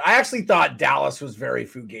that good. I actually thought Dallas was very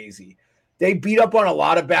fugazi. They beat up on a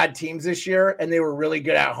lot of bad teams this year, and they were really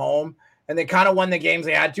good at home, and they kind of won the games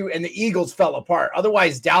they had to, and the Eagles fell apart.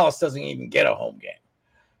 Otherwise, Dallas doesn't even get a home game.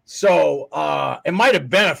 So it might have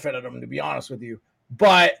benefited them, to be honest with you.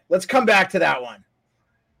 But let's come back to that one.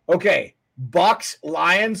 Okay, Bucks,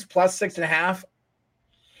 Lions +6.5.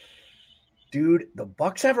 Dude, the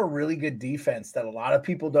Bucks have a really good defense that a lot of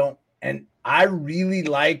people don't. And I really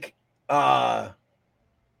like, Antoine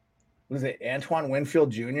Winfield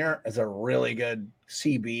Jr. as a really good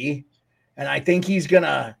CB. And I think he's going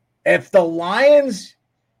to, if the Lions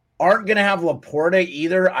aren't going to have Laporta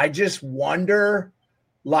either, I just wonder,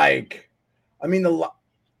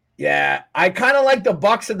 yeah, I kind of like the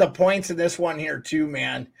Bucks and the points in this one here too,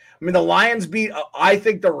 man. I mean, the Lions I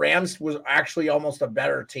think the Rams was actually almost a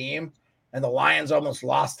better team, and the Lions almost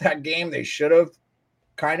lost that game. They should have,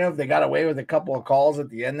 kind of. They got away with a couple of calls at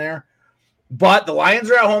the end there. But the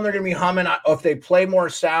Lions are at home. They're going to be humming. If they play more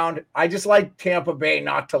sound, I just like Tampa Bay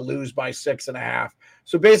not to lose by 6.5.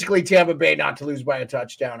 So basically Tampa Bay not to lose by a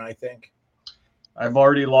touchdown, I think. I've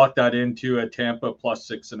already locked that into a Tampa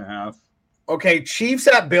 +6.5. Okay, Chiefs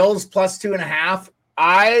at Bills +2.5.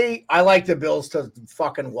 I like the Bills to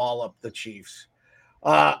fucking wallop the Chiefs.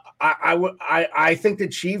 I think the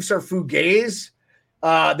Chiefs are fugazi.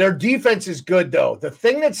 Their defense is good though. The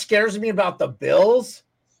thing that scares me about the Bills,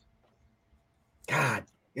 God,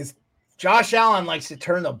 is Josh Allen likes to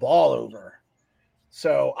turn the ball over.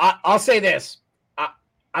 So I'll say this: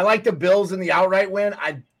 I like the Bills in the outright win.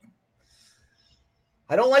 I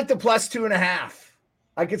don't like the +2.5.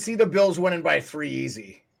 I could see the Bills winning by 3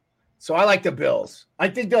 easy. So I like the Bills. I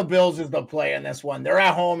think the Bills is the play in this one. They're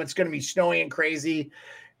at home. It's going to be snowy and crazy.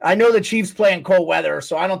 I know the Chiefs play in cold weather,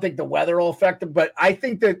 so I don't think the weather will affect them. But I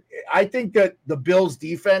think that the Bills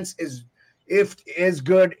defense is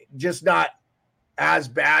good, just not as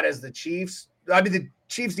bad as the Chiefs. I mean, the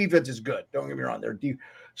Chiefs defense is good. Don't get me wrong.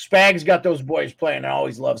 Spags got those boys playing. I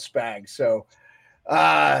always love Spags. So,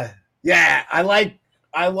 yeah, I like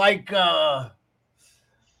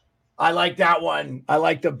that one. I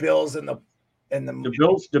like the Bills and the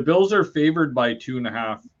Bills are favored by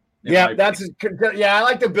 2.5. Yeah, I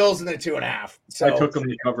like the Bills in the 2.5. So I took them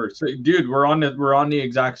to cover. So, dude, we're on the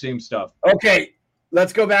exact same stuff. Okay,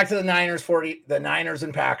 let's go back to the Niners the Niners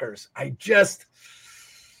and Packers. I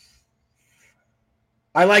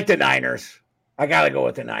like the Niners. I got to go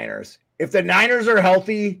with the Niners. If the Niners are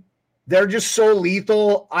healthy, they're just so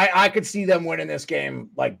lethal. I could see them winning this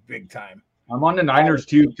game like big time. I'm on the Niners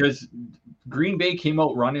too because Green Bay came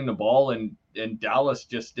out running the ball and Dallas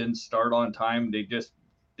just didn't start on time.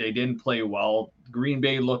 They didn't play well. Green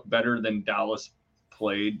Bay looked better than Dallas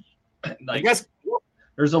played. I guess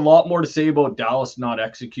there's a lot more to say about Dallas not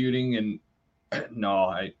executing, and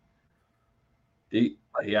I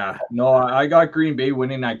got Green Bay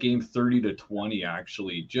winning that game 30-20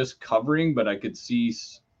 actually, just covering, but I could see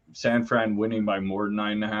San Fran winning by more than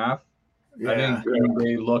 9.5. Yeah. I think Green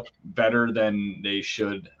Bay looked better than they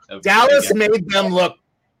should have. Dallas made them look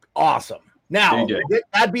awesome. Now,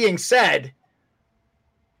 that being said,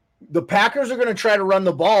 the Packers are going to try to run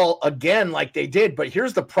the ball again like they did, but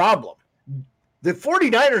here's the problem. The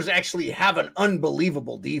 49ers actually have an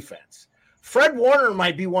unbelievable defense. Fred Warner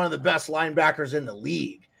might be one of the best linebackers in the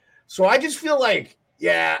league. So I just feel like,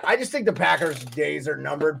 I just think the Packers' days are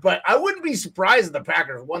numbered, but I wouldn't be surprised if the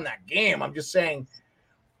Packers won that game. I'm just saying,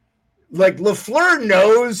 like, LaFleur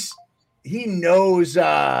knows.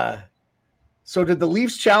 So did the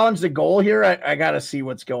Leafs challenge the goal here? I got to see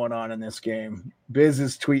what's going on in this game. Biz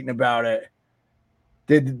is tweeting about it.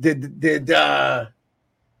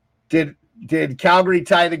 Did Calgary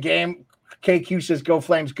tie the game? KQ says, "Go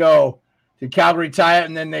Flames, go." Did Calgary tie it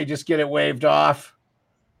and then they just get it waved off?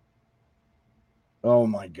 Oh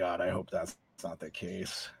my God! I hope that's not the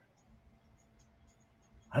case.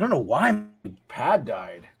 I don't know why my pad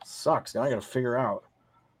died. It sucks. Now I got to figure out.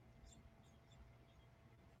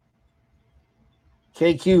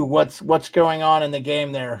 KQ, what's going on in the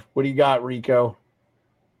game there? What do you got, Rico?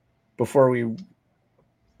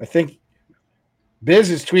 I think Biz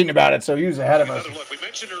is tweeting about it, so he was ahead of us.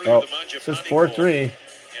 It says 4-3.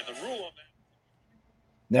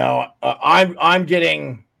 No, I'm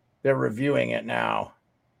getting. They're reviewing it now.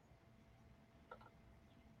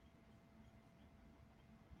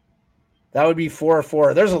 That would be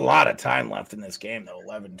 4-4. There's a lot of time left in this game, though.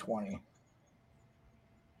 11:20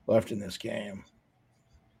 left in this game.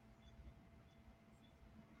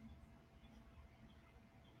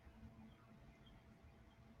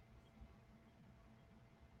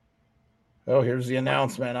 Oh, here's the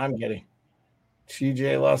announcement I'm getting.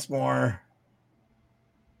 TJ Lussmore.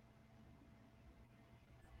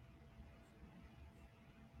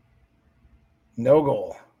 No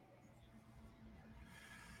goal.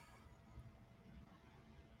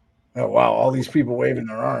 Oh, wow. All these people waving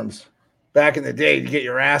their arms. Back in the day, you get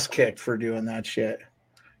your ass kicked for doing that shit.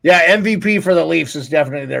 Yeah, MVP for the Leafs is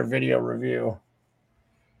definitely their video review.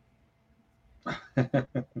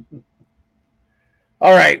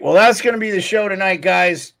 All right. Well, that's going to be the show tonight,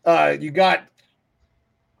 guys. You got,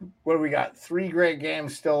 what do we got? 3 great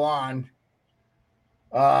games still on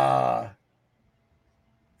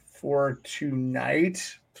for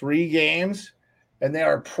tonight. 3 games. And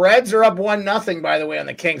Preds are up 1-0, by the way, on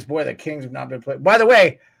the Kings. Boy, the Kings have not been playing. By the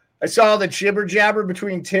way, I saw the jibber jabber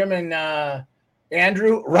between Tim and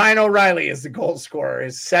Andrew. Ryan O'Reilly is the goal scorer,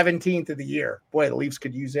 his 17th of the year. Boy, the Leafs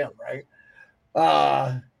could use him,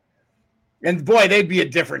 right? And boy, they'd be a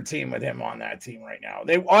different team with him on that team right now.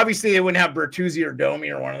 They wouldn't have Bertuzzi or Domi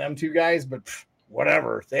or one of them 2 guys, but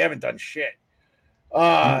whatever. They haven't done shit.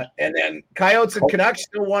 And then Coyotes and Canucks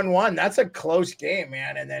still 1-1. That's a close game,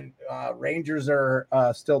 man. And then Rangers are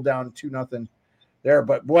still down 2-0 there.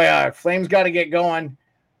 But boy, Flames got to get going.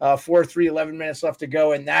 4-3, 11 minutes left to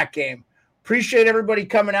go in that game. Appreciate everybody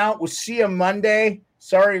coming out. We'll see you Monday.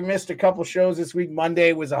 Sorry we missed a couple shows this week.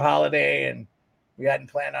 Monday was a holiday, and we hadn't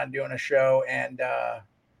planned on doing a show. And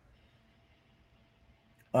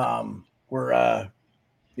we're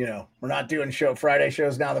not doing Friday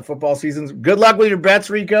shows now. The football season's. Good luck with your bets,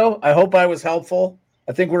 Rico. I hope I was helpful.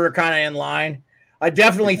 I think we were kind of in line. I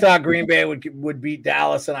definitely thought Green Bay would beat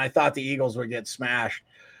Dallas, and I thought the Eagles would get smashed.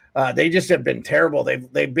 They just have been terrible.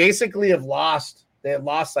 They basically have lost. They had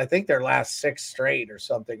lost, I think, their last 6 straight or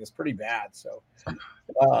something. It's pretty bad. So,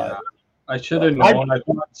 I should have known. I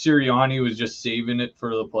thought Sirianni was just saving it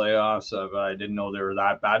for the playoffs. But I didn't know they were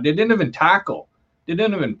that bad. They didn't even tackle. They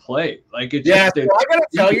didn't even play. Like it's I gotta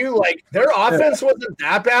tell you, like their offense wasn't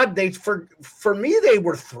that bad. For me, they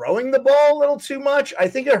were throwing the ball a little too much. I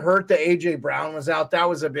think it hurt that AJ Brown was out. That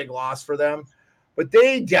was a big loss for them. But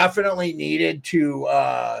they definitely needed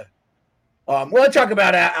to. We'll talk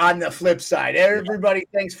about it on the flip side. Everybody,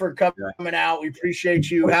 thanks for coming out. We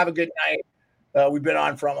appreciate you. Have a good night. We've been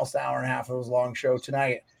on for almost an hour and a half. It was a long show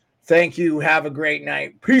tonight. Thank you. Have a great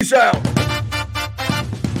night. Peace out.